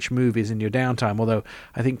like watch movies in your downtime. Although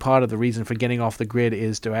I think part of the reason for getting off the grid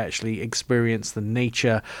is to actually experience the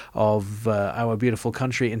nature of our beautiful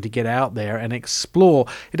country and to get out there and explore.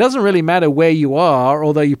 It doesn't really matter where you are,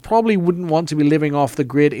 although you probably wouldn't want to be living off the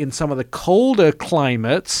grid in some of the colder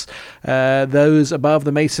climates, those above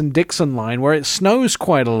the Mason-Dixon line where it snows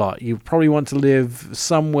quite a lot. You probably want to live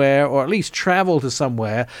somewhere, or at least travel to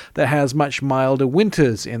somewhere that has much milder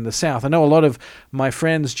winters in the south. I know a lot of my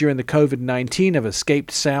friends during the COVID-19 have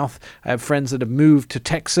escaped south. I have friends that have moved to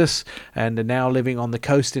Texas and are now living on the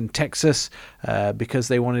coast in Texas because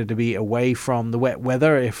they wanted to be away from the wet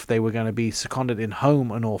weather if they were going to be seconded in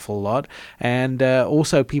home an awful lot. And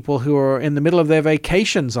also people who are in the middle of their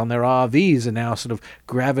vacations on their RVs are now sort of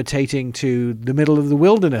gravitating to the middle of the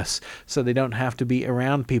wilderness so they don't have to be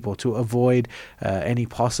around people to avoid any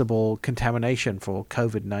possible contamination for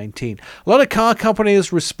COVID-19. A lot of car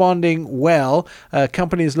companies responding well.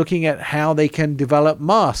 Companies looking at how they can develop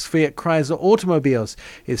masks. Fiat Chrysler Automobiles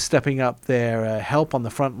is stepping up their help on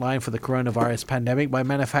the front line for the coronavirus pandemic by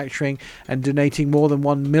manufacturing and donating more than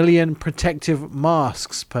 1 million protective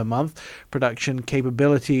masks per month. Production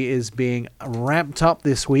capability is being ramped up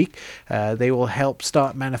this week. They will help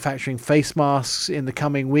start manufacturing face masks in the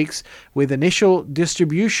coming weeks with initial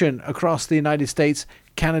distribution across the United States,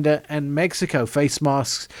 Canada, and Mexico. Face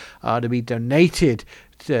masks are to be donated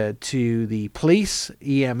to the police,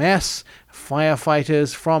 EMS,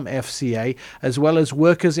 firefighters from FCA, as well as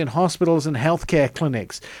workers in hospitals and healthcare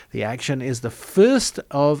clinics. The action is the first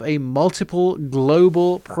of a multiple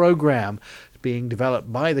global program being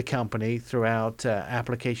developed by the company throughout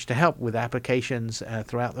application to help with applications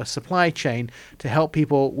throughout the supply chain to help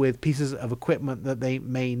people with pieces of equipment that they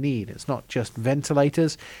may need. It's not just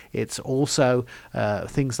ventilators, it's also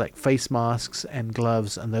things like face masks and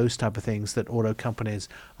gloves and those type of things that auto companies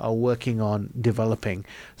are working on developing.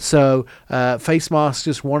 So face masks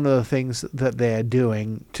is one of the things that they're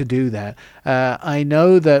doing to do that. I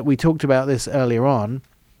know that we talked about this earlier on.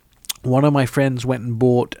 One of my friends went and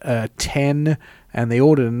bought 10, and they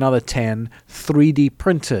ordered another 10 3D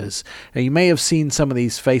printers. Now, you may have seen some of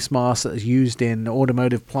these face masks that are used in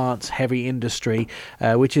automotive plants, heavy industry,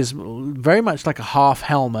 which is very much like a half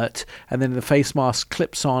helmet, and then the face mask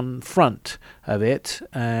clips on front of it.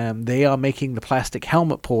 They are making the plastic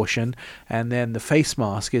helmet portion, and then the face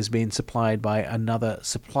mask is being supplied by another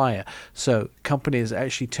supplier. So companies are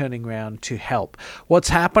actually turning around to help. What's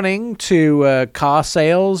happening to car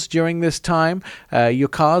sales during this time? Your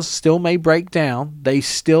cars still may break down. They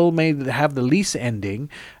still may have the lease ending.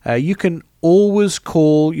 You can always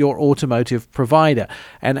call your automotive provider.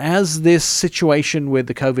 And as this situation with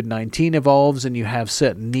the COVID-19 evolves and you have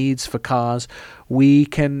certain needs for cars, you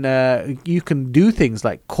can do things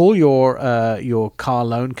like call your car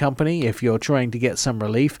loan company if you're trying to get some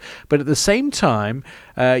relief. But at the same time,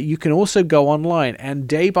 you can also go online, and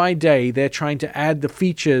day by day they're trying to add the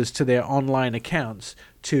features to their online accounts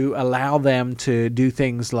to allow them to do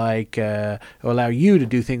things like, allow you to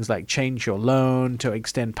do things like change your loan, to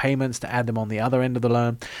extend payments, to add them on the other end of the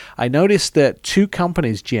loan. I noticed that 2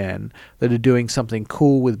 companies, Jen, that are doing something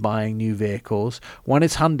cool with buying new vehicles. One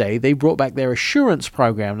is Hyundai. They brought back their assurance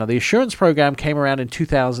program. Now, the assurance program came around in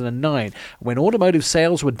 2009. When automotive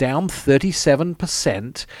sales were down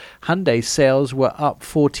 37%, Hyundai sales were up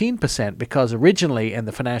 14% because originally in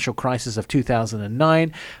the financial crisis of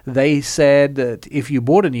 2009, they said that if you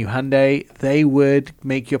bought a new Hyundai, they would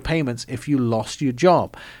make your payments if you lost your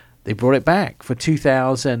job. They brought it back for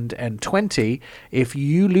 2020. If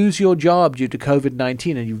you lose your job due to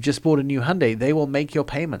COVID-19 and you've just bought a new Hyundai, they will make your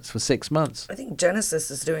payments for 6 months. I think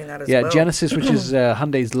Genesis is doing that as well. Yeah, Genesis, which is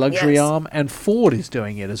Hyundai's luxury arm, and Ford is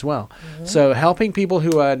doing it as well. Mm-hmm. So helping people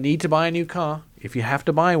who need to buy a new car, if you have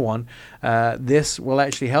to buy one, this will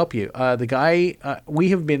actually help you. The guy, we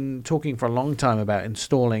have been talking for a long time about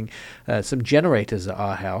installing some generators at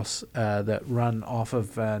our house that run off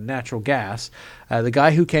of natural gas. The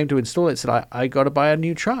guy who came to install it said, I got to buy a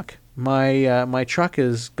new truck. my truck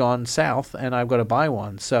has gone south and I've got to buy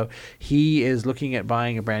one. So he is looking at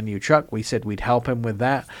buying a brand new truck. We said we'd help him with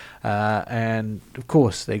that. And of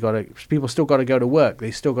course, people still got to go to work.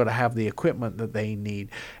 They still got to have the equipment that they need.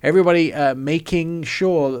 Everybody making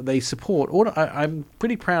sure that they support. I'm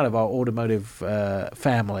pretty proud of our automotive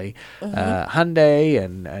family. Hyundai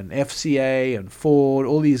and FCA and Ford,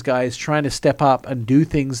 all these guys trying to step up and do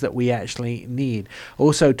things that we actually need.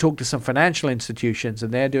 Also talk to some financial institutions,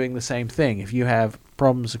 and they're doing the same thing. If you have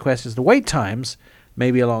problems or questions, the wait times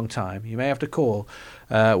may be a long time. You may have to call.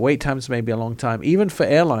 Wait times may be a long time. Even for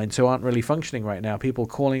airlines who aren't really functioning right now, people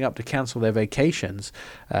calling up to cancel their vacations.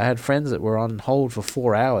 I had friends that were on hold for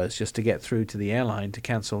 4 hours just to get through to the airline to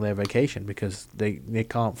cancel their vacation because they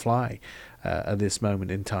can't fly at this moment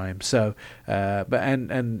in time. So,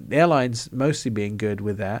 and airlines mostly being good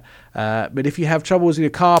with that. But if you have troubles with your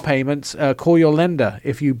car payments, call your lender.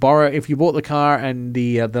 If you bought the car and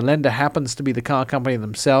the lender happens to be the car company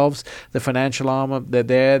themselves, the financial arm,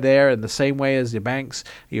 they're there in the same way as your banks,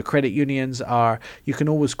 your credit unions are. You can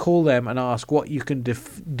always call them and ask what you can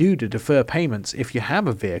do to defer payments if you have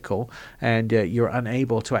a vehicle and you're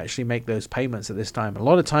unable to actually make those payments at this time. A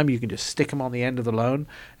lot of time you can just stick them on the end of the loan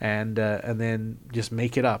and then just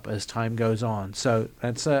make it up as time goes on. So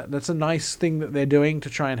that's a nice thing that they're doing to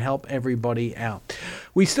try and help everybody out.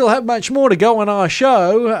 We still have much more to go on our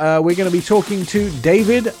show. We're going to be talking to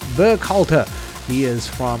David Burkhalter. He is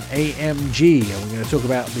from AMG, and we're going to talk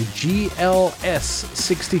about the GLS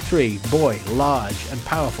 63. Boy, large and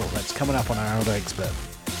powerful. That's coming up on our Auto Expert.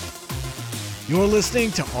 You're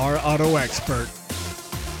listening to Our Auto Expert.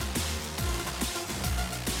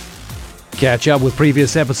 Catch up with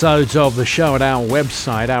previous episodes of the show at our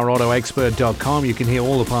website, ourautoexpert.com. You can hear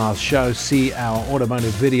all the past shows, see our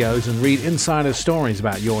automotive videos, and read insider stories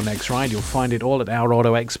about your next ride. You'll find it all at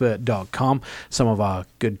ourautoexpert.com. Some of our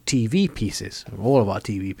good TV pieces, all of our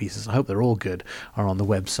TV pieces, I hope they're all good, are on the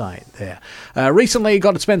website there. Recently,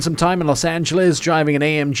 got to spend some time in Los Angeles driving an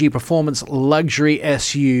AMG Performance Luxury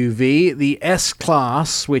SUV, the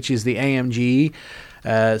S-Class, which is the AMG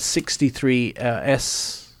 63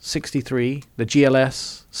 S63, the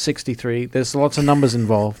GLS 63. There's lots of numbers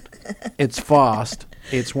involved. It's fast.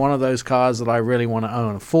 It's one of those cars that I really want to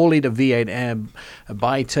own. A 4-liter V8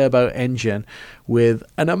 bi-turbo engine with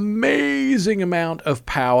an amazing amount of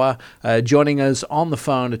power. Joining us on the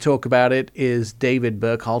phone to talk about it is David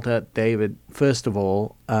Burkhalter. David, first of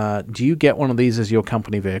all, do you get one of these as your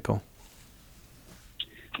company vehicle?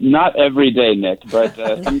 Not every day, Nick, but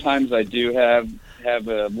sometimes I do have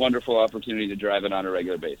a wonderful opportunity to drive it on a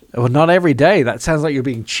regular basis. Well, not every day. That sounds like you're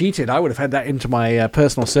being cheated. I would have had that into my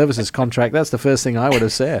personal services contract. That's the first thing I would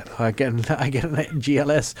have said. I get an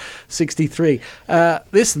GLS 63.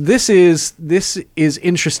 This is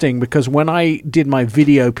interesting because when I did my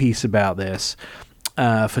video piece about this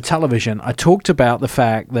for television, I talked about the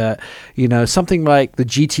fact that, something like the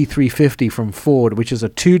GT350 from Ford, which is a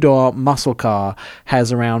two-door muscle car,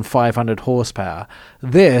 has around 500 horsepower.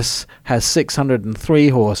 This has 603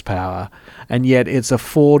 horsepower, and yet it's a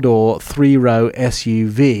four-door, three-row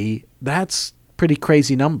SUV. That's pretty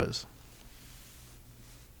crazy numbers.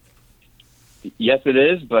 Yes, it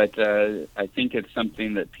is, but I think it's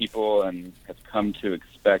something that people have come to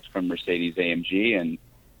expect from Mercedes-AMG, and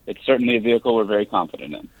it's certainly a vehicle we're very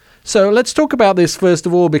confident in. So let's talk about this first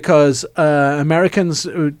of all, because Americans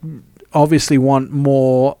obviously want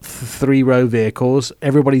more three-row vehicles.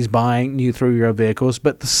 Everybody's buying new three-row vehicles,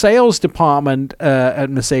 but the sales department at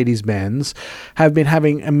Mercedes-Benz have been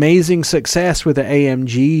having amazing success with the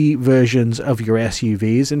AMG versions of your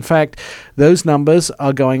SUVs. In fact, those numbers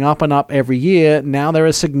are going up and up every year. Now they're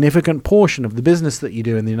a significant portion of the business that you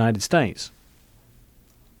do in the United States.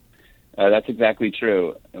 That's exactly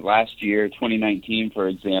true. Last year, 2019, for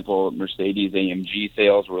example, Mercedes-AMG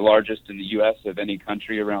sales were largest in the U.S. of any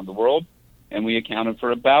country around the world, and we accounted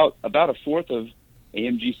for about a fourth of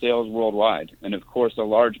AMG sales worldwide. And, of course, a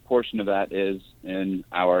large portion of that is in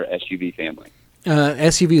our SUV family.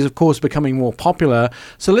 SUVs, of course, becoming more popular.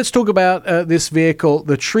 So let's talk about this vehicle,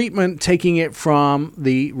 the treatment, taking it from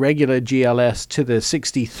the regular GLS to the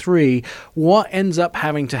 63. What ends up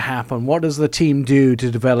having to happen? What does the team do to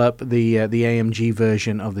develop the AMG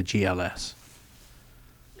version of the GLS?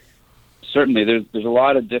 Certainly, there's a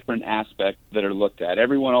lot of different aspects that are looked at.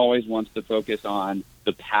 Everyone always wants to focus on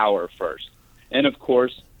the power first. And, of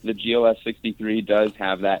course, the GLS 63 does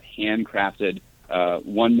have that handcrafted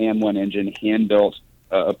one-man, one-engine, hand-built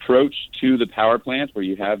approach to the power plant, where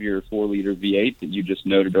you have your 4-liter V8 that you just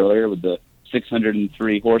noted earlier with the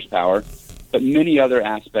 603 horsepower. But many other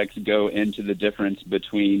aspects go into the difference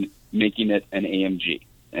between making it an AMG.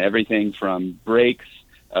 Everything from brakes,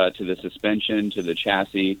 to the suspension, to the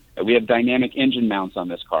chassis. We have dynamic engine mounts on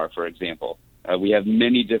this car, for example. We have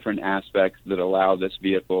many different aspects that allow this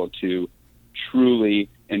vehicle to truly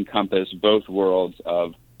encompass both worlds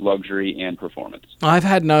of luxury and performance. I've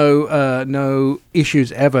had no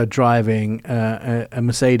issues ever driving a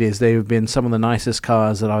Mercedes. They've been some of the nicest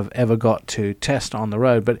cars that I've ever got to test on the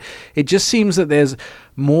road. But it just seems that there's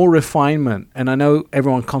more refinement. And I know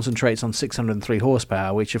everyone concentrates on 603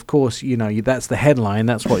 horsepower, which, of course, that's the headline.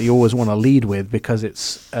 That's what you always want to lead with because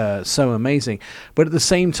it's so amazing. But at the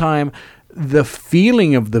same time, the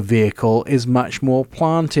feeling of the vehicle is much more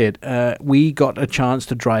planted. We got a chance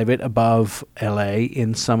to drive it above LA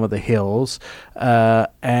in some of the hills,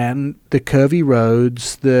 and the curvy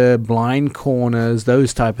roads, the blind corners,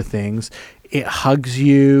 those type of things. It hugs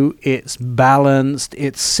you, it's balanced,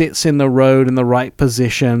 it sits in the road in the right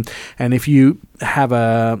position, and if you have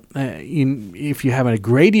a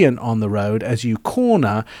gradient on the road as you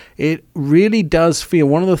corner, it really does feel.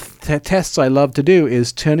 One of the tests I love to do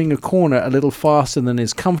is turning a corner a little faster than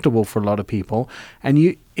is comfortable for a lot of people,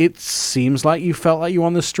 and it seems like you felt like you were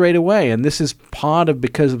on the straightaway, and this is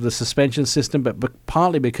because of the suspension system, but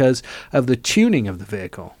partly because of the tuning of the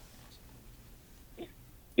vehicle.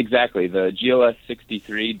 Exactly. The GLS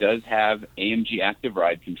 63 does have AMG Active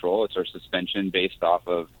Ride Control. It's our suspension based off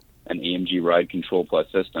of an AMG Ride Control Plus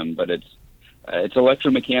system, but it's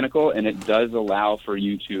electromechanical, and it does allow for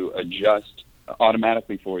you to adjust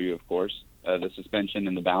automatically for you, of course, the suspension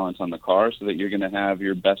and the balance on the car so that you're going to have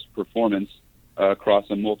your best performance across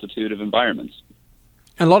a multitude of environments.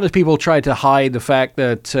 A lot of people try to hide the fact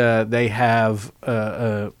that they have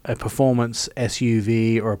a performance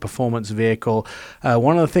SUV or a performance vehicle.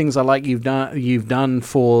 One of the things I like you've done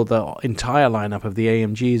for the entire lineup of the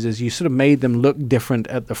AMGs is you sort of made them look different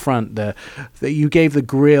at the front. That you gave the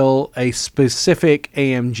grille a specific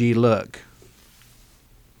AMG look.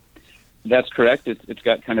 That's correct. It's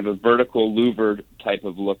got kind of a vertical louvered type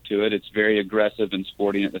of look to it. It's very aggressive and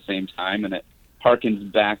sporting at the same time, and it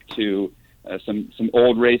harkens back to some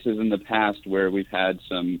old races in the past where we've had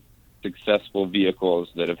some successful vehicles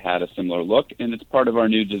that have had a similar look, and it's part of our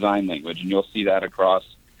new design language, and you'll see that across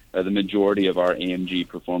the majority of our AMG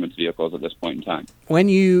performance vehicles at this point in time. When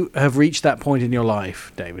you have reached that point in your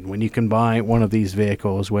life, David, when you can buy one of these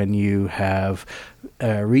vehicles, when you have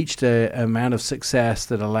reached an amount of success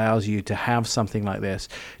that allows you to have something like this,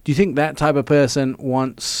 do you think that type of person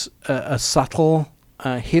wants a subtle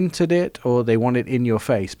hint at it, or they want it in your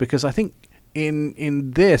face? Because I think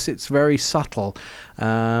in this, it's very subtle.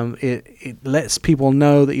 It lets people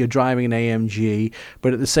know that you're driving an AMG,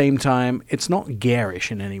 but at the same time, it's not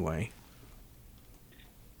garish in any way.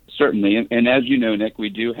 Certainly, and as you know, Nick, we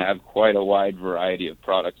do have quite a wide variety of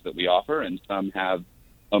products that we offer, and some have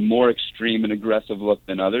a more extreme and aggressive look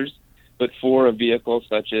than others. But for a vehicle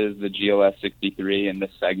such as the GLS 63 in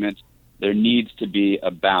this segment, there needs to be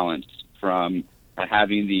a balance from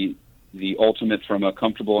having the ultimate from a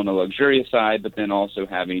comfortable and a luxurious side, but then also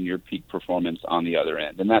having your peak performance on the other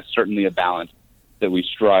end. And that's certainly a balance that we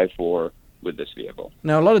strive for with this vehicle.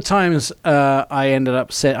 Now, a lot of times I end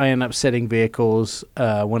up setting vehicles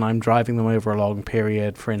when I'm driving them over a long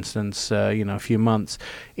period, for instance, a few months,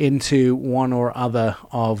 into one or other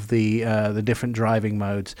of the different driving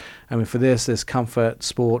modes. I mean, for this, there's Comfort,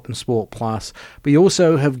 Sport, and Sport Plus. But you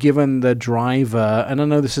also have given the driver, and I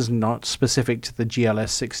know this is not specific to the GLS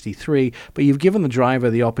 63, but you've given the driver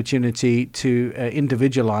the opportunity to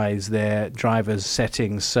individualize their driver's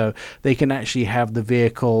settings so they can actually have the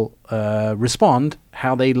vehicle respond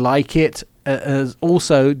how they like it,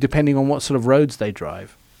 also depending on what sort of roads they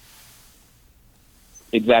drive.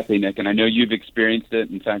 Exactly, Nick, and I know you've experienced it.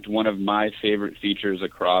 In fact, one of my favorite features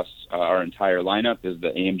across our entire lineup is the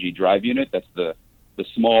AMG Drive Unit. That's the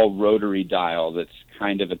small rotary dial that's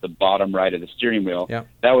kind of at the bottom right of the steering wheel. Yep.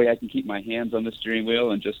 That way I can keep my hands on the steering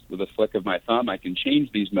wheel, and just with a flick of my thumb, I can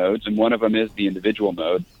change these modes, and one of them is the individual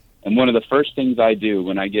mode. And one of the first things I do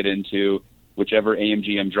when I get into whichever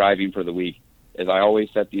AMG I'm driving for the week is I always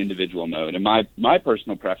set the individual mode. And my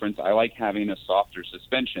personal preference, I like having a softer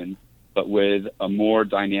suspension, but with a more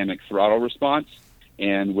dynamic throttle response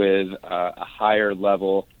and with a higher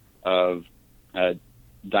level of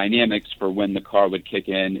dynamics for when the car would kick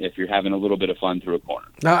in if you're having a little bit of fun through a corner.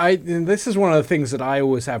 Now, this is one of the things that I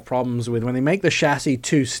always have problems with. When they make the chassis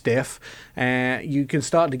too stiff, you can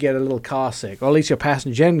start to get a little car sick, or at least your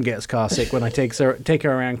passenger Jen gets car sick when I take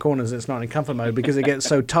her around corners. It's not in comfort mode because it gets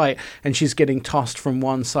so tight and she's getting tossed from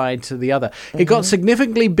one side to the other. Mm-hmm. It got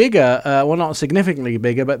significantly bigger, well, not significantly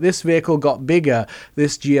bigger, but this vehicle got bigger.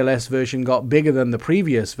 This GLS version got bigger than the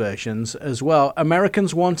previous versions as well.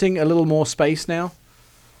 Americans wanting a little more space now?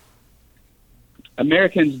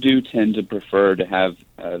 Americans do tend to prefer to have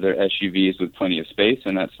their SUVs with plenty of space,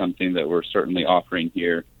 and that's something that we're certainly offering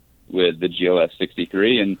here with the GLS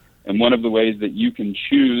 63. And one of the ways that you can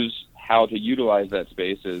choose how to utilize that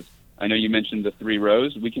space is, I know you mentioned the 3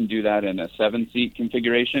 rows. We can do that in a 7-seat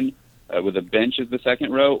configuration with a bench as the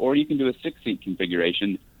second row, or you can do a 6-seat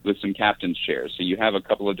configuration with some captain's chairs. So you have a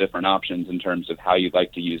couple of different options in terms of how you'd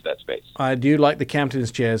like to use that space. I do like the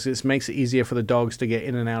captain's chairs. It makes it easier for the dogs to get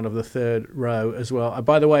in and out of the third row as well.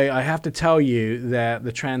 By the way, I have to tell you that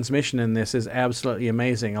the transmission in this is absolutely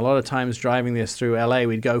amazing. A lot of times driving this through LA,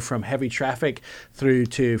 we'd go from heavy traffic through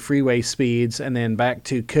to freeway speeds and then back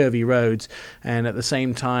to curvy roads. And at the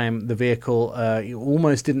same time, the vehicle, you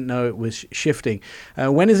almost didn't know it was shifting.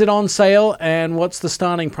 When is it on sale, and what's the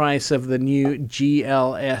starting price of the new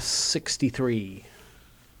GLS 63?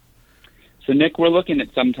 So, Nick, we're looking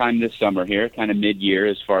at sometime this summer here, kind of mid-year,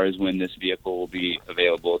 as far as when this vehicle will be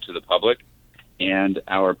available to the public. And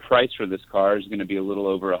our price for this car is going to be a little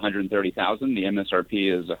over $130,000. The MSRP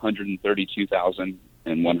is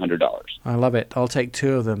 $132,100. I love it. I'll take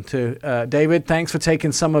 2 of them too. David, thanks for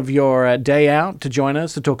taking some of your day out to join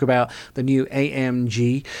us to talk about the new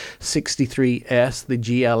AMG 63S, the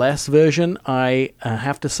GLS version. I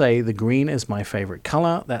have to say the green is my favorite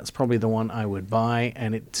color. That's probably the one I would buy,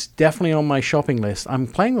 and it's definitely on my shopping list. I'm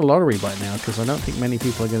playing the lottery right now because I don't think many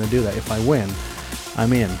people are going to do that. If I win,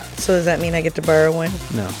 I'm in. So does that mean I get to borrow one?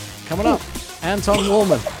 No. Coming up, Anton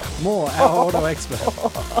Woolman, more Our Auto Expert.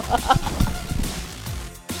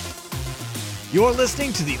 You're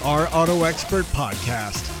listening to the Our Auto Expert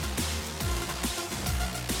podcast.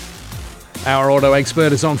 Our Auto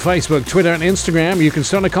Expert is on Facebook, Twitter, and Instagram. You can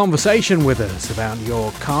start a conversation with us about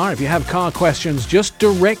your car. If you have car questions, just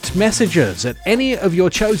direct messages at any of your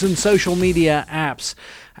chosen social media apps.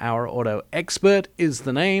 Our Auto Expert is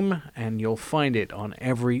the name, and you'll find it on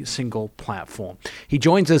every single platform. He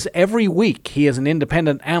joins us every week. He is an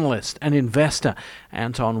independent analyst and investor.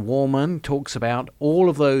 Anton Woolman talks about all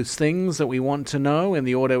of those things that we want to know in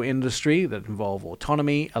the auto industry that involve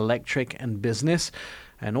autonomy, electric, and business,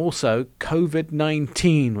 and also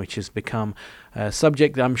COVID-19, which has become a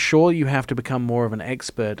subject that I'm sure you have to become more of an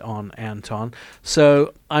expert on, Anton.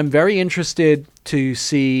 So I'm very interested to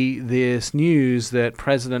see this news that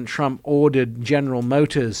President Trump ordered General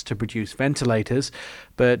Motors to produce ventilators,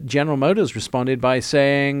 but General Motors responded by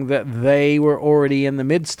saying that they were already in the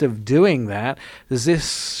midst of doing that. Does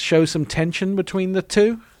this show some tension between the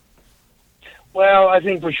two? Well, I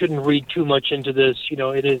think we shouldn't read too much into this. You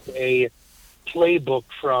know, it is a playbook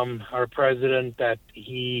from our president that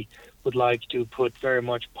he would like to put very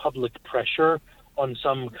much public pressure on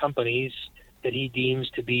some companies that he deems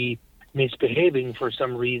to be misbehaving for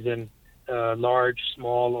some reason, large,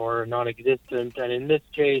 small, or non-existent. And in this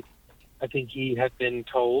case, I think he had been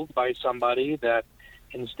told by somebody that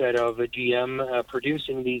instead of a GM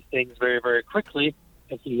producing these things very, very quickly,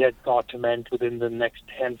 as he had thought to meant within the next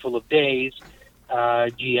handful of days,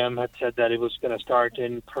 GM had said that it was going to start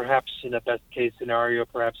in perhaps in a best case scenario,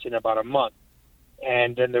 perhaps in about a month.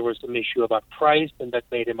 And then there was some issue about price, and that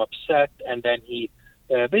made him upset. And then he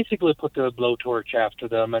basically put the blowtorch after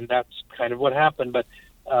them, and that's kind of what happened. But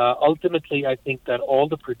ultimately, I think that all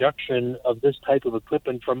the production of this type of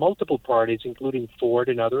equipment from multiple parties, including Ford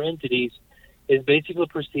and other entities, is basically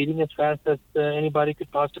proceeding as fast as anybody could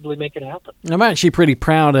possibly make it happen. I'm actually pretty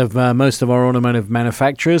proud of most of our automotive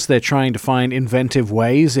manufacturers. They're trying to find inventive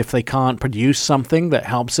ways. If they can't produce something that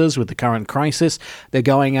helps us with the current crisis, they're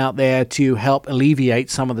going out there to help alleviate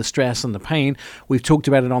some of the stress and the pain. We've talked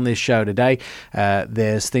about it on this show today.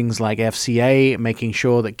 There's things like FCA making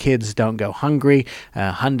sure that kids don't go hungry,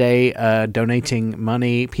 Hyundai donating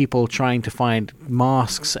money, people trying to find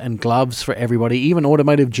masks and gloves for everybody, even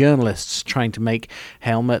automotive journalists trying to make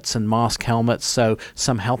helmets and mask helmets so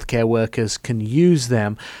some healthcare workers can use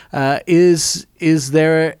them. Is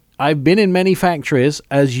there... I've been in many factories,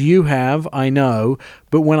 as you have, I know,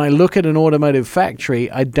 but when I look at an automotive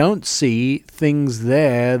factory, I don't see things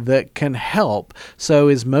there that can help. So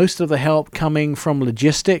is most of the help coming from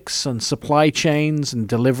logistics and supply chains and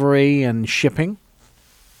delivery and shipping?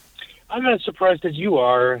 I'm not surprised as you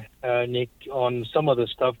are, Nick, on some of the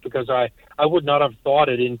stuff, because I would not have thought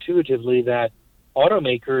it intuitively that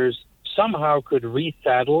automakers somehow could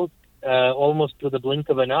resaddle almost with a blink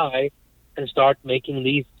of an eye and start making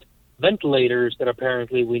these ventilators that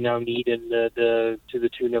apparently we now need in to the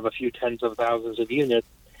tune of a few tens of thousands of units.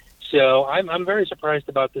 So I'm very surprised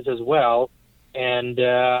about this as well, and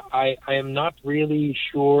I am not really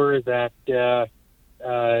sure that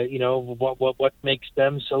what makes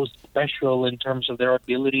them so special in terms of their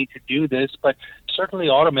ability to do this. But certainly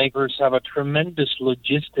automakers have a tremendous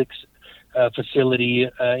logistics facility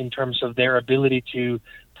in terms of their ability to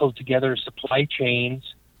pull together supply chains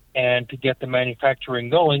and to get the manufacturing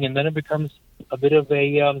going. And then it becomes a bit of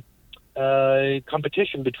a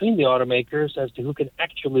competition between the automakers as to who can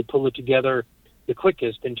actually pull it together the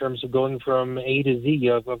quickest in terms of going from A to Z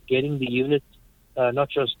of getting the units not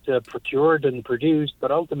just procured and produced,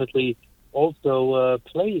 but ultimately also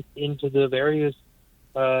placed into the various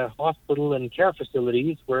hospital and care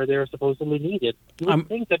facilities where they're supposedly needed. You would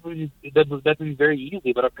think that would be very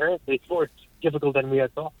easy, but apparently it's more difficult than we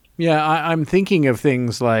had thought. Yeah, I'm thinking of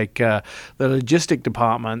things like the logistic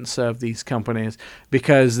departments of these companies,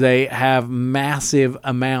 because they have massive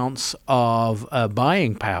amounts of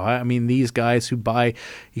buying power. I mean, these guys who buy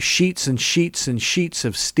sheets and sheets and sheets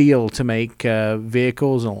of steel to make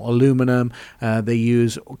vehicles, or aluminum, they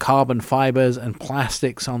use carbon fibers and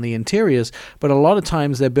plastics on the interiors, but a lot of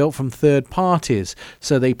times they're built from third parties,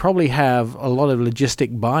 so they probably have a lot of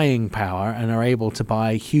logistic buying power and are able to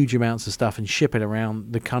buy huge amounts of stuff and ship it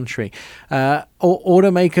around the country.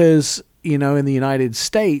 Automakers, in the United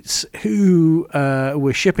States who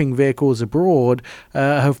were shipping vehicles abroad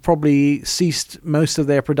have probably ceased most of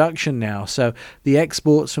their production now. So the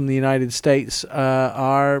exports from the United States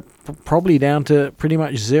are probably down to pretty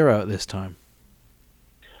much zero at this time.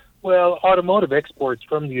 Well, automotive exports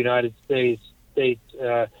from the United States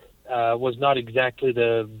was not exactly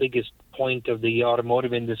the biggest point of the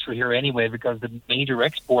automotive industry here anyway, because the major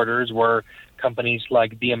exporters were companies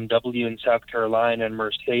like BMW in South Carolina and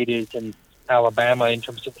Mercedes in Alabama in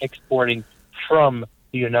terms of exporting from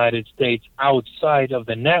the United States outside of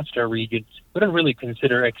the NAFTA region. We don't really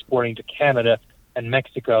consider exporting to Canada and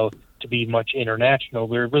Mexico to be much international.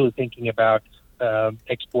 We're really thinking about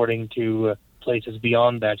exporting to places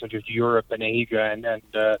beyond that, such as Europe and Asia and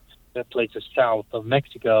places south of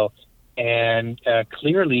Mexico. And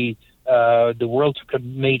clearly, the world took a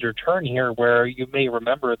major turn here, where you may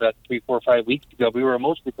remember that 3, 4, 5 weeks ago, we were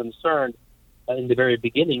mostly concerned in the very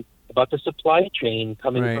beginning about the supply chain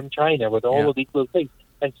coming from China with all of these little things.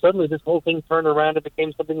 And suddenly this whole thing turned around and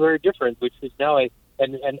became something very different, which is now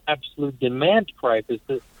an absolute demand crisis.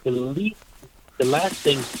 The last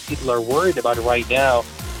thing people are worried about right now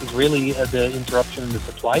is really the interruption in the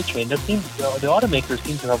supply chain. That seems the automakers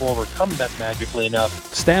seem to have overcome that magically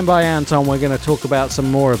enough. Stand by, Anton. We're going to talk about some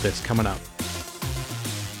more of this coming up.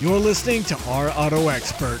 You're listening to Our Auto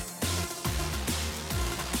Expert.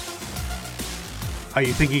 Are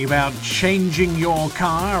you thinking about changing your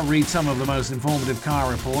car? Read some of the most informative car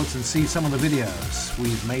reports and see some of the videos.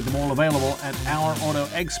 We've made them all available at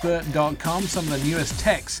OurAutoExpert.com, some of the newest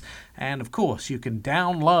techs. And, of course, you can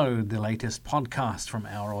download the latest podcast from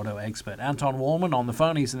Our Auto Expert. Anton Wallman on the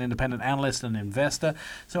phone. He's an independent analyst and investor.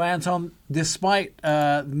 So, Anton, despite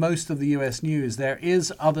most of the U.S. news, there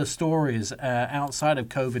is other stories outside of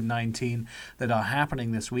COVID-19 that are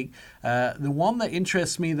happening this week. The one that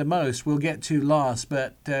interests me the most we'll get to last,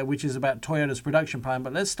 but which is about Toyota's production plan.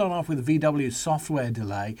 But let's start off with VW's software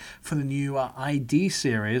delay for the new ID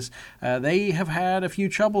series. They have had a few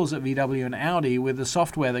troubles at VW and Audi with the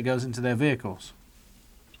software that goes into their vehicles.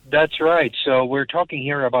 That's right. So we're talking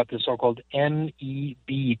here about the so-called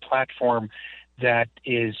MEB platform that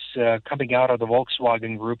is coming out of the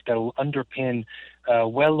Volkswagen Group that will underpin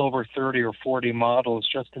well over 30 or 40 models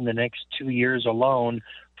just in the next 2 years alone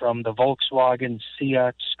from the Volkswagen,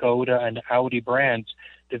 Seat, Skoda, and Audi brands.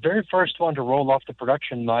 The very first one to roll off the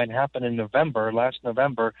production line happened in last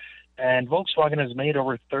November, and Volkswagen has made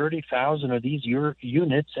over 30,000 of these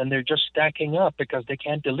units, and they're just stacking up because they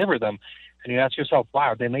can't deliver them. And you ask yourself,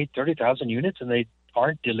 wow, they made 30,000 units and they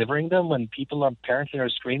aren't delivering them when people apparently are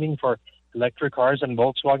screaming for electric cars, and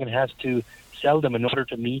Volkswagen has to sell them in order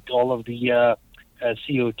to meet all of the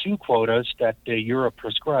CO2 quotas that Europe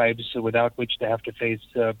prescribes, without which they have to face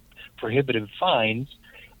prohibitive fines.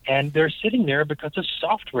 And they're sitting there because the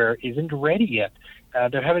software isn't ready yet.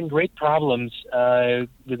 They're having great problems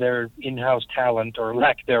with their in-house talent, or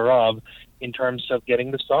lack thereof, in terms of getting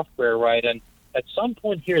the software right. And at some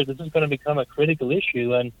point here, this is going to become a critical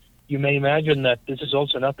issue. And you may imagine that this is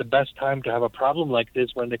also not the best time to have a problem like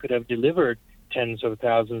this, when they could have delivered tens of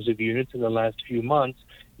thousands of units in the last few months.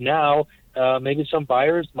 Now, maybe some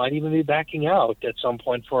buyers might even be backing out at some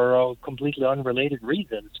point for completely unrelated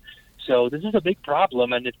reasons. So this is a big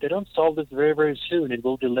problem, and if they don't solve this very, very soon, it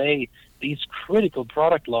will delay these critical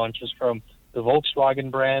product launches from the Volkswagen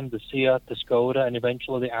brand, the Seat, the Skoda, and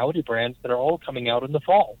eventually the Audi brands that are all coming out in the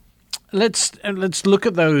fall. Let's look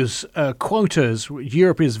at those quotas.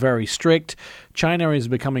 Europe is very strict. China is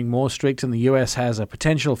becoming more strict, and the US has a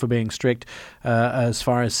potential for being strict as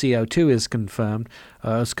far as CO2 is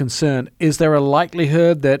concerned. Is there a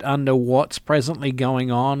likelihood that under what's presently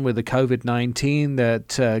going on with the COVID-19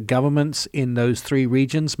 that governments in those three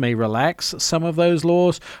regions may relax some of those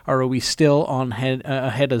laws, or are we still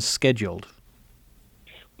ahead as scheduled?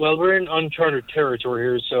 Well, we're in uncharted territory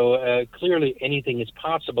here, so clearly anything is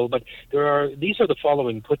possible. But these are the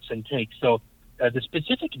following puts and takes. So the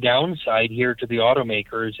specific downside here to the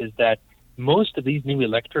automakers is that most of these new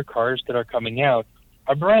electric cars that are coming out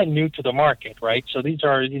are brand new to the market, right? So these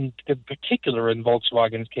are, in particular in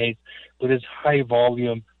Volkswagen's case, with this high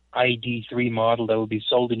volume ID3 model that will be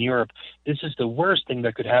sold in Europe. This is the worst thing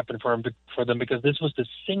that could happen for them because this was the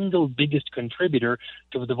single biggest contributor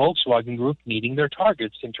to the Volkswagen Group meeting their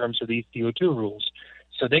targets in terms of these CO2 rules.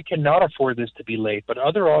 So they cannot afford this to be late. But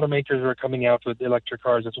other automakers are coming out with electric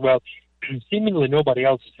cars as well. Seemingly nobody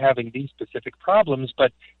else is having these specific problems,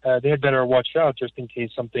 but they had better watch out just in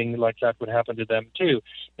case something like that would happen to them too.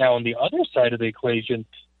 Now, on the other side of the equation,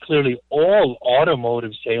 clearly all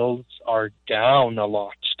automotive sales are down a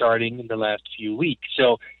lot starting in the last few weeks.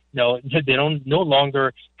 So no, they no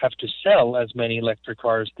longer have to sell as many electric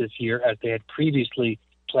cars this year as they had previously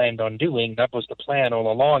planned on doing. That was the plan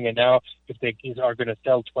all along. And now if they are going to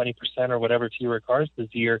sell 20% or whatever fewer cars this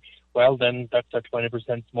year, well, then that's a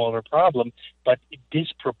 20% smaller problem. But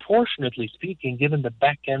disproportionately speaking, given the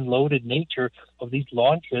back-end loaded nature of these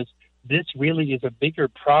launches, this really is a bigger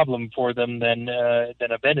problem for them than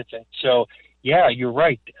a benefit. So, yeah, you're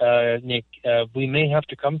right, Nick. We may have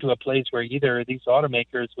to come to a place where either these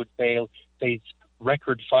automakers would face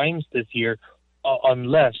record fines this year,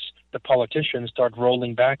 unless the politicians start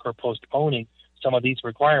rolling back or postponing some of these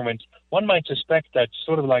requirements. One might suspect that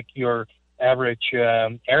sort of like your average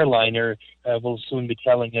airliner will soon be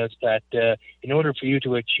telling us that in order for you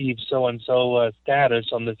to achieve so-and-so status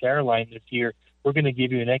on this airline this year, we're going to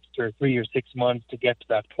give you an extra 3 or 6 months to get to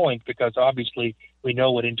that point, because obviously we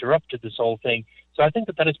know what interrupted this whole thing. So I think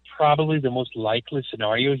that is probably the most likely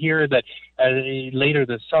scenario here, that later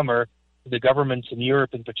this summer, the governments in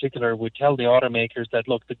Europe in particular would tell the automakers that,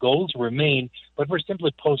 look, the goals remain, but we're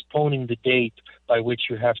simply postponing the date by which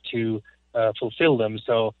you have to fulfill them.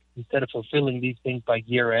 So instead of fulfilling these things by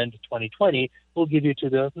year end 2020, we'll give you to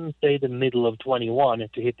the middle of 21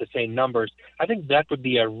 to hit the same numbers. I think that would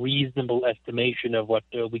be a reasonable estimation of what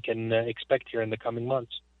we can expect here in the coming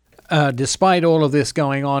months. Despite all of this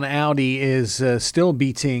going on, Audi is still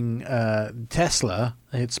beating Tesla,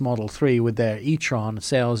 its Model 3, with their e-tron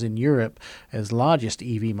sales in Europe as largest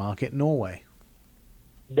EV market, Norway.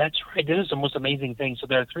 That's right. This is the most amazing thing. So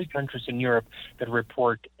there are 3 countries in Europe that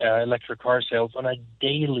report electric car sales on a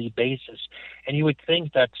daily basis. And you would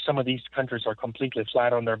think that some of these countries are completely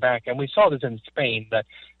flat on their back. And we saw this in Spain, that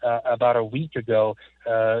about a week ago,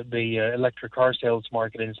 the electric car sales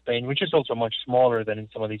market in Spain, which is also much smaller than in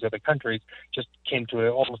some of these other countries, just came to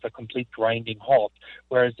almost a complete grinding halt.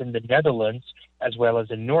 Whereas in the Netherlands, as well as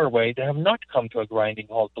in Norway, they have not come to a grinding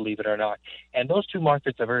halt, believe it or not. And those two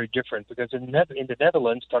markets are very different, because in the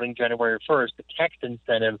Netherlands, starting January 1st, the tax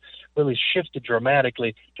incentive really shifted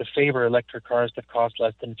dramatically to favor electric cars that cost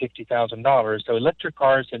less than $50,000. So electric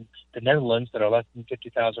cars in the Netherlands that are less than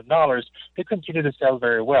 $50,000, they continue to sell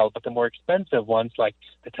very well. But the more expensive ones, like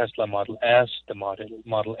the Tesla Model S, the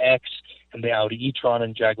Model X, and the Audi e-tron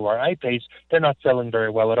and Jaguar I-Pace, they're not selling very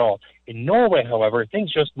well at all. In Norway, however,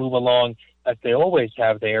 things just move along as they always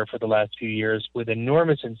have there for the last few years, with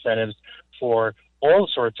enormous incentives for all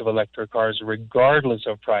sorts of electric cars, regardless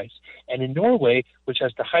of price. And in Norway, which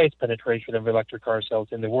has the highest penetration of electric car sales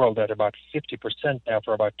in the world at about 50% now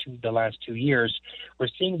for about the last 2 years, we're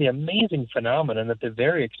seeing the amazing phenomenon that the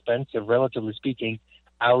very expensive, relatively speaking,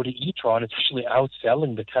 Audi e-tron is actually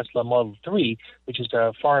outselling the Tesla Model 3, which is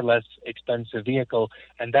a far less expensive vehicle.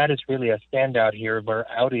 And that is really a standout here, where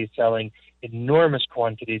Audi is selling enormous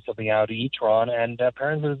quantities of the Audi e-tron, and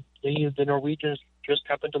apparently the Norwegians just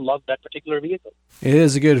happen to love that particular vehicle. It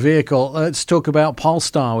is a good vehicle. Let's talk about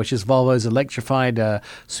Polestar, which is Volvo's electrified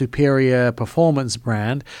superior performance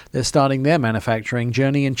brand. They're starting their manufacturing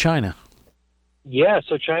journey in China. Yeah,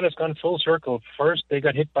 so China's gone full circle. First, they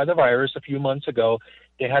got hit by the virus a few months ago.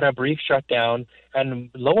 They had a brief shutdown, and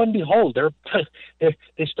lo and behold,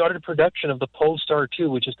 they started production of the Polestar 2,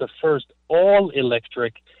 which is the first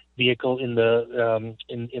all-electric vehicle in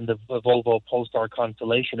the Volvo Polestar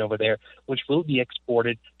constellation over there, which will be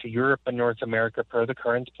exported to Europe and North America per the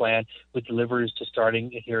current plan, with deliveries to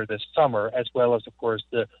starting here this summer, as well as, of course,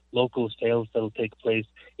 the local sales that will take place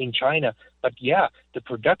in China. But yeah, the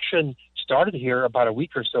production started here about a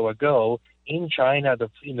week or so ago in China.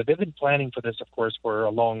 They've been planning for this, of course, for a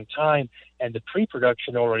long time, and the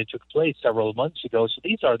pre-production already took place several months ago. So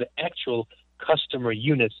these are the actual customer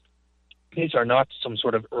units. These are not some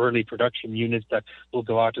sort of early production units that will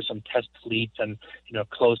go out to some test fleets and,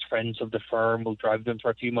 close friends of the firm will drive them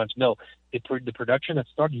for a few months. No, the production that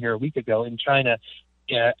started here a week ago in China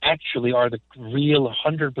actually are the real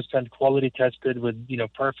 100% quality tested with,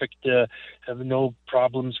 perfect, have no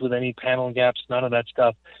problems with any panel gaps, none of that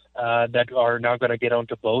stuff, that are now going to get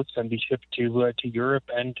onto boats and be shipped to Europe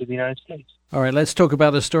and to the United States. All right, let's talk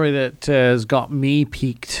about a story that has got me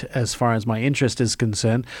piqued as far as my interest is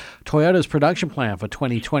concerned. Toyota's production plan for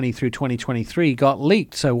 2020 through 2023 got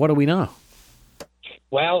leaked. So what do we know?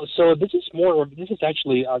 Well, so this is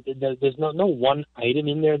actually, there's no one item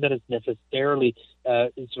in there that is necessarily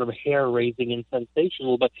sort of hair-raising and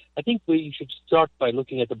sensational, but I think we should start by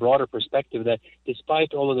looking at the broader perspective that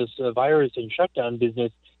despite all of this virus and shutdown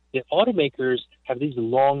business, the automakers have these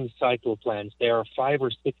long cycle plans. They are 5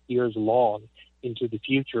 or 6 years long into the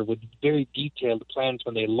future with very detailed plans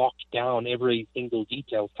when they lock down every single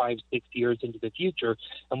detail 5-6 years into the future.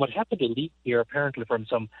 And what happened to leak here, apparently from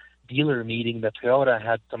some dealer meeting that Toyota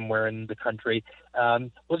had somewhere in the country,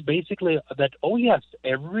 was basically that, oh yes,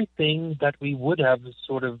 everything that we would have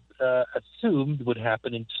sort of assumed would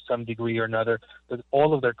happen in some degree or another, with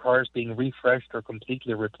all of their cars being refreshed or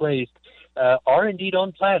completely replaced, are indeed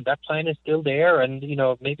on plan. That plan is still there, and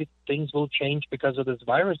maybe things will change because of this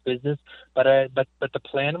virus business, but the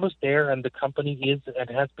plan was there, and the company is and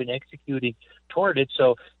has been executing toward it.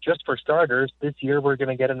 So just for starters, this year we're going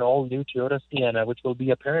to get an all-new Toyota Sienna, which will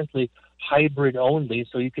be apparently hybrid only.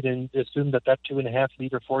 So you can assume that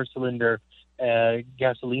 2.5-liter 4-cylinder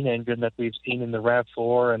gasoline engine that we've seen in the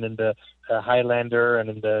RAV4 and in the Highlander and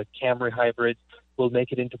in the Camry hybrids will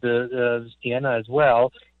make it into the Sienna as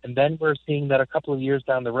well. And then we're seeing that a couple of years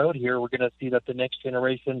down the road here, we're going to see that the next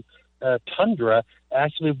generation Tundra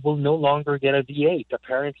actually will no longer get a V8.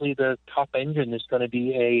 Apparently the top engine is going to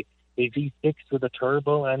be a V6 with a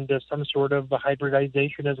turbo and some sort of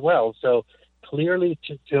hybridization as well. So clearly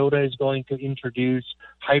Toyota is going to introduce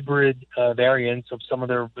hybrid variants of some of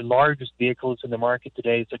their largest vehicles in the market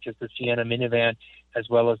today, such as the Sienna minivan, as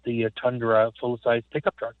well as the Tundra full-size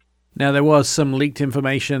pickup truck. Now, there was some leaked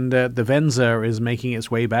information that the Venza is making its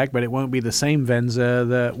way back, but it won't be the same Venza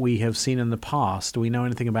that we have seen in the past. Do we know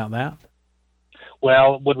anything about that?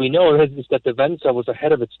 Well, what we know is that the Venza was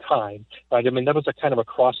ahead of its time, right? I mean, that was a kind of a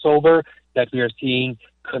crossover that we are seeing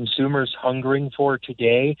consumers hungering for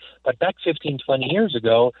today. But back 15, 20 years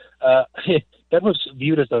ago, that was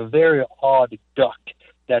viewed as a very odd duck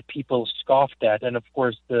that people scoffed at. And, of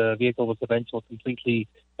course, the vehicle was eventually completely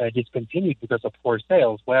discontinued because of poor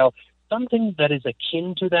sales. Well, something that is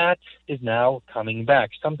akin to that is now coming back.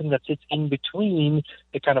 Something that sits in between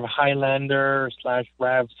the kind of Highlander /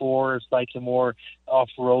 RAV4, slightly more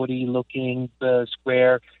off-roady looking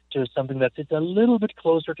square, to something that sits a little bit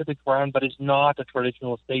closer to the ground, but is not a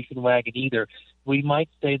traditional station wagon either. We might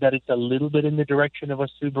say that it's a little bit in the direction of a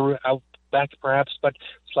Subaru Outback, perhaps, but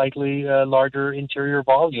slightly larger interior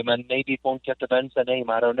volume, and maybe it won't get the Venza name,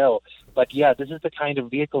 I don't know. But yeah, this is the kind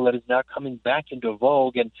of vehicle that is now coming back into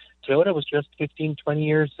vogue, and Toyota was just 15, 20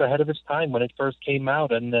 years ahead of its time when it first came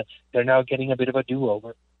out, and they're now getting a bit of a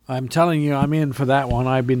do-over. I'm telling you, I'm in for that one.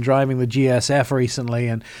 I've been driving the GSF recently,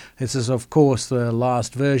 and this is, of course, the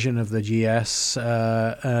last version of the GS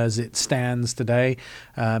as it stands today.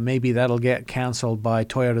 Maybe that'll get cancelled by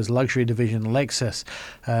Toyota's luxury division, Lexus.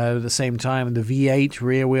 At the same time, the V8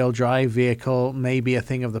 rear-wheel drive vehicle may be a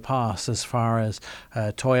thing of the past as far as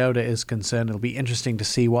Toyota is concerned. It'll be interesting to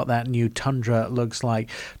see what that new Tundra looks like.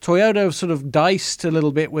 Toyota sort of diced a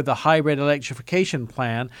little bit with the hybrid electrification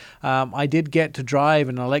plan. I did get to drive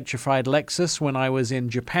an electrified Lexus when I was in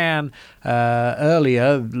Japan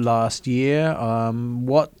earlier last year.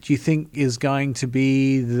 What do you think is going to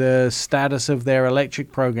be the status of their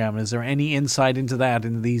electric program? Is there any insight into that,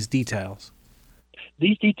 into these details?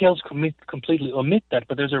 These details completely omit that,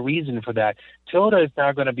 but there's a reason for that. Toyota is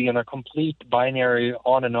now going to be on a complete binary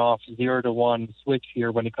on and off 0 to 1 switch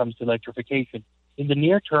here when it comes to electrification. In the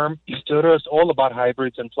near term, Toyota is all about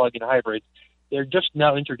hybrids and plug-in hybrids. They're just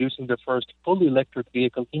now introducing the first fully electric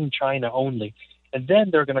vehicle in China only. And then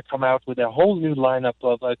they're going to come out with a whole new lineup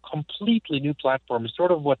of a completely new platform,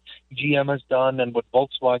 sort of what GM has done and what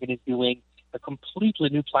Volkswagen is doing, a completely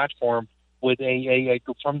new platform with a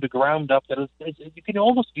from the ground up that you can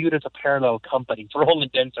almost view it as a parallel company for all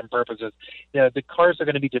intents and purposes. The cars are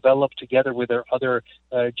going to be developed together with their other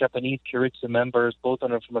Japanese Keiretsu members, both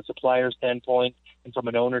from a supplier standpoint and from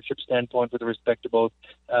an ownership standpoint with respect to both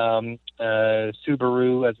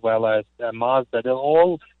Subaru as well as Mazda. They're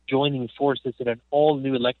all joining forces in an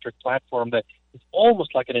all-new electric platform that is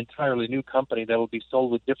almost like an entirely new company that will be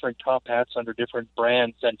sold with different top hats under different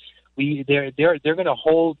brands. And they're going to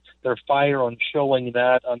hold their fire on showing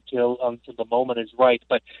that until the moment is right.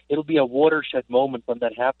 But it'll be a watershed moment when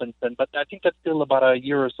that happens. But I think that's still about a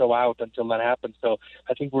year or so out until that happens. So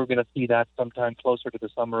I think we're going to see that sometime closer to the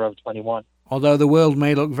summer of 21. Although the world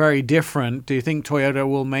may look very different, do you think Toyota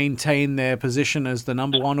will maintain their position as the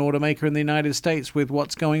number one automaker in the United States with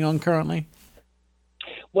what's going on currently?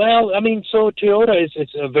 Well, I mean, so Toyota is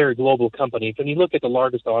a very global company. When you look at the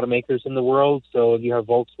largest automakers in the world, so you have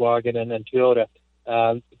Volkswagen and Toyota.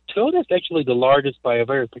 Toyota is actually the largest by a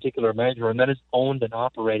very particular measure, and that is owned and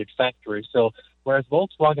operated factories. So whereas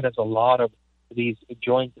Volkswagen has a lot of these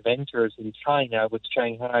joint ventures in China with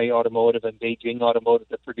Shanghai Automotive and Beijing Automotive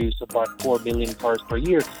that produce about 4 million cars per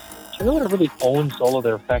year, Toyota really owns all of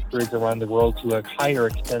their factories around the world to a higher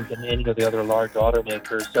extent than any of the other large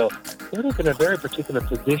automakers. So Toyota's in a very particular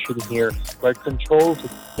position here where it controls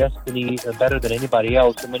its destiny better than anybody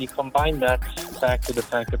else. And when you combine that fact with the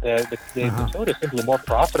fact that Toyota is simply more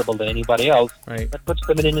profitable than anybody else, that puts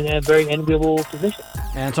them in a very enviable position.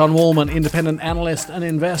 Anton Wallman, independent analyst and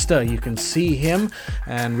investor. You can see him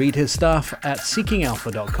and read his stuff at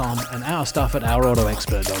seekingalpha.com and our stuff at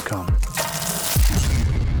ourautoexpert.com.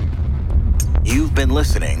 You've been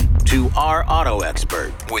listening to Our Auto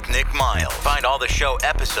Expert with Nick Miles. Find all the show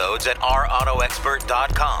episodes at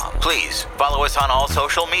ourautoexpert.com. Please follow us on all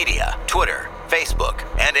social media, Twitter, Facebook,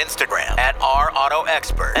 and Instagram at Our Auto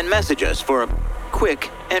Expert, and message us for a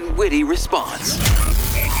quick and witty response.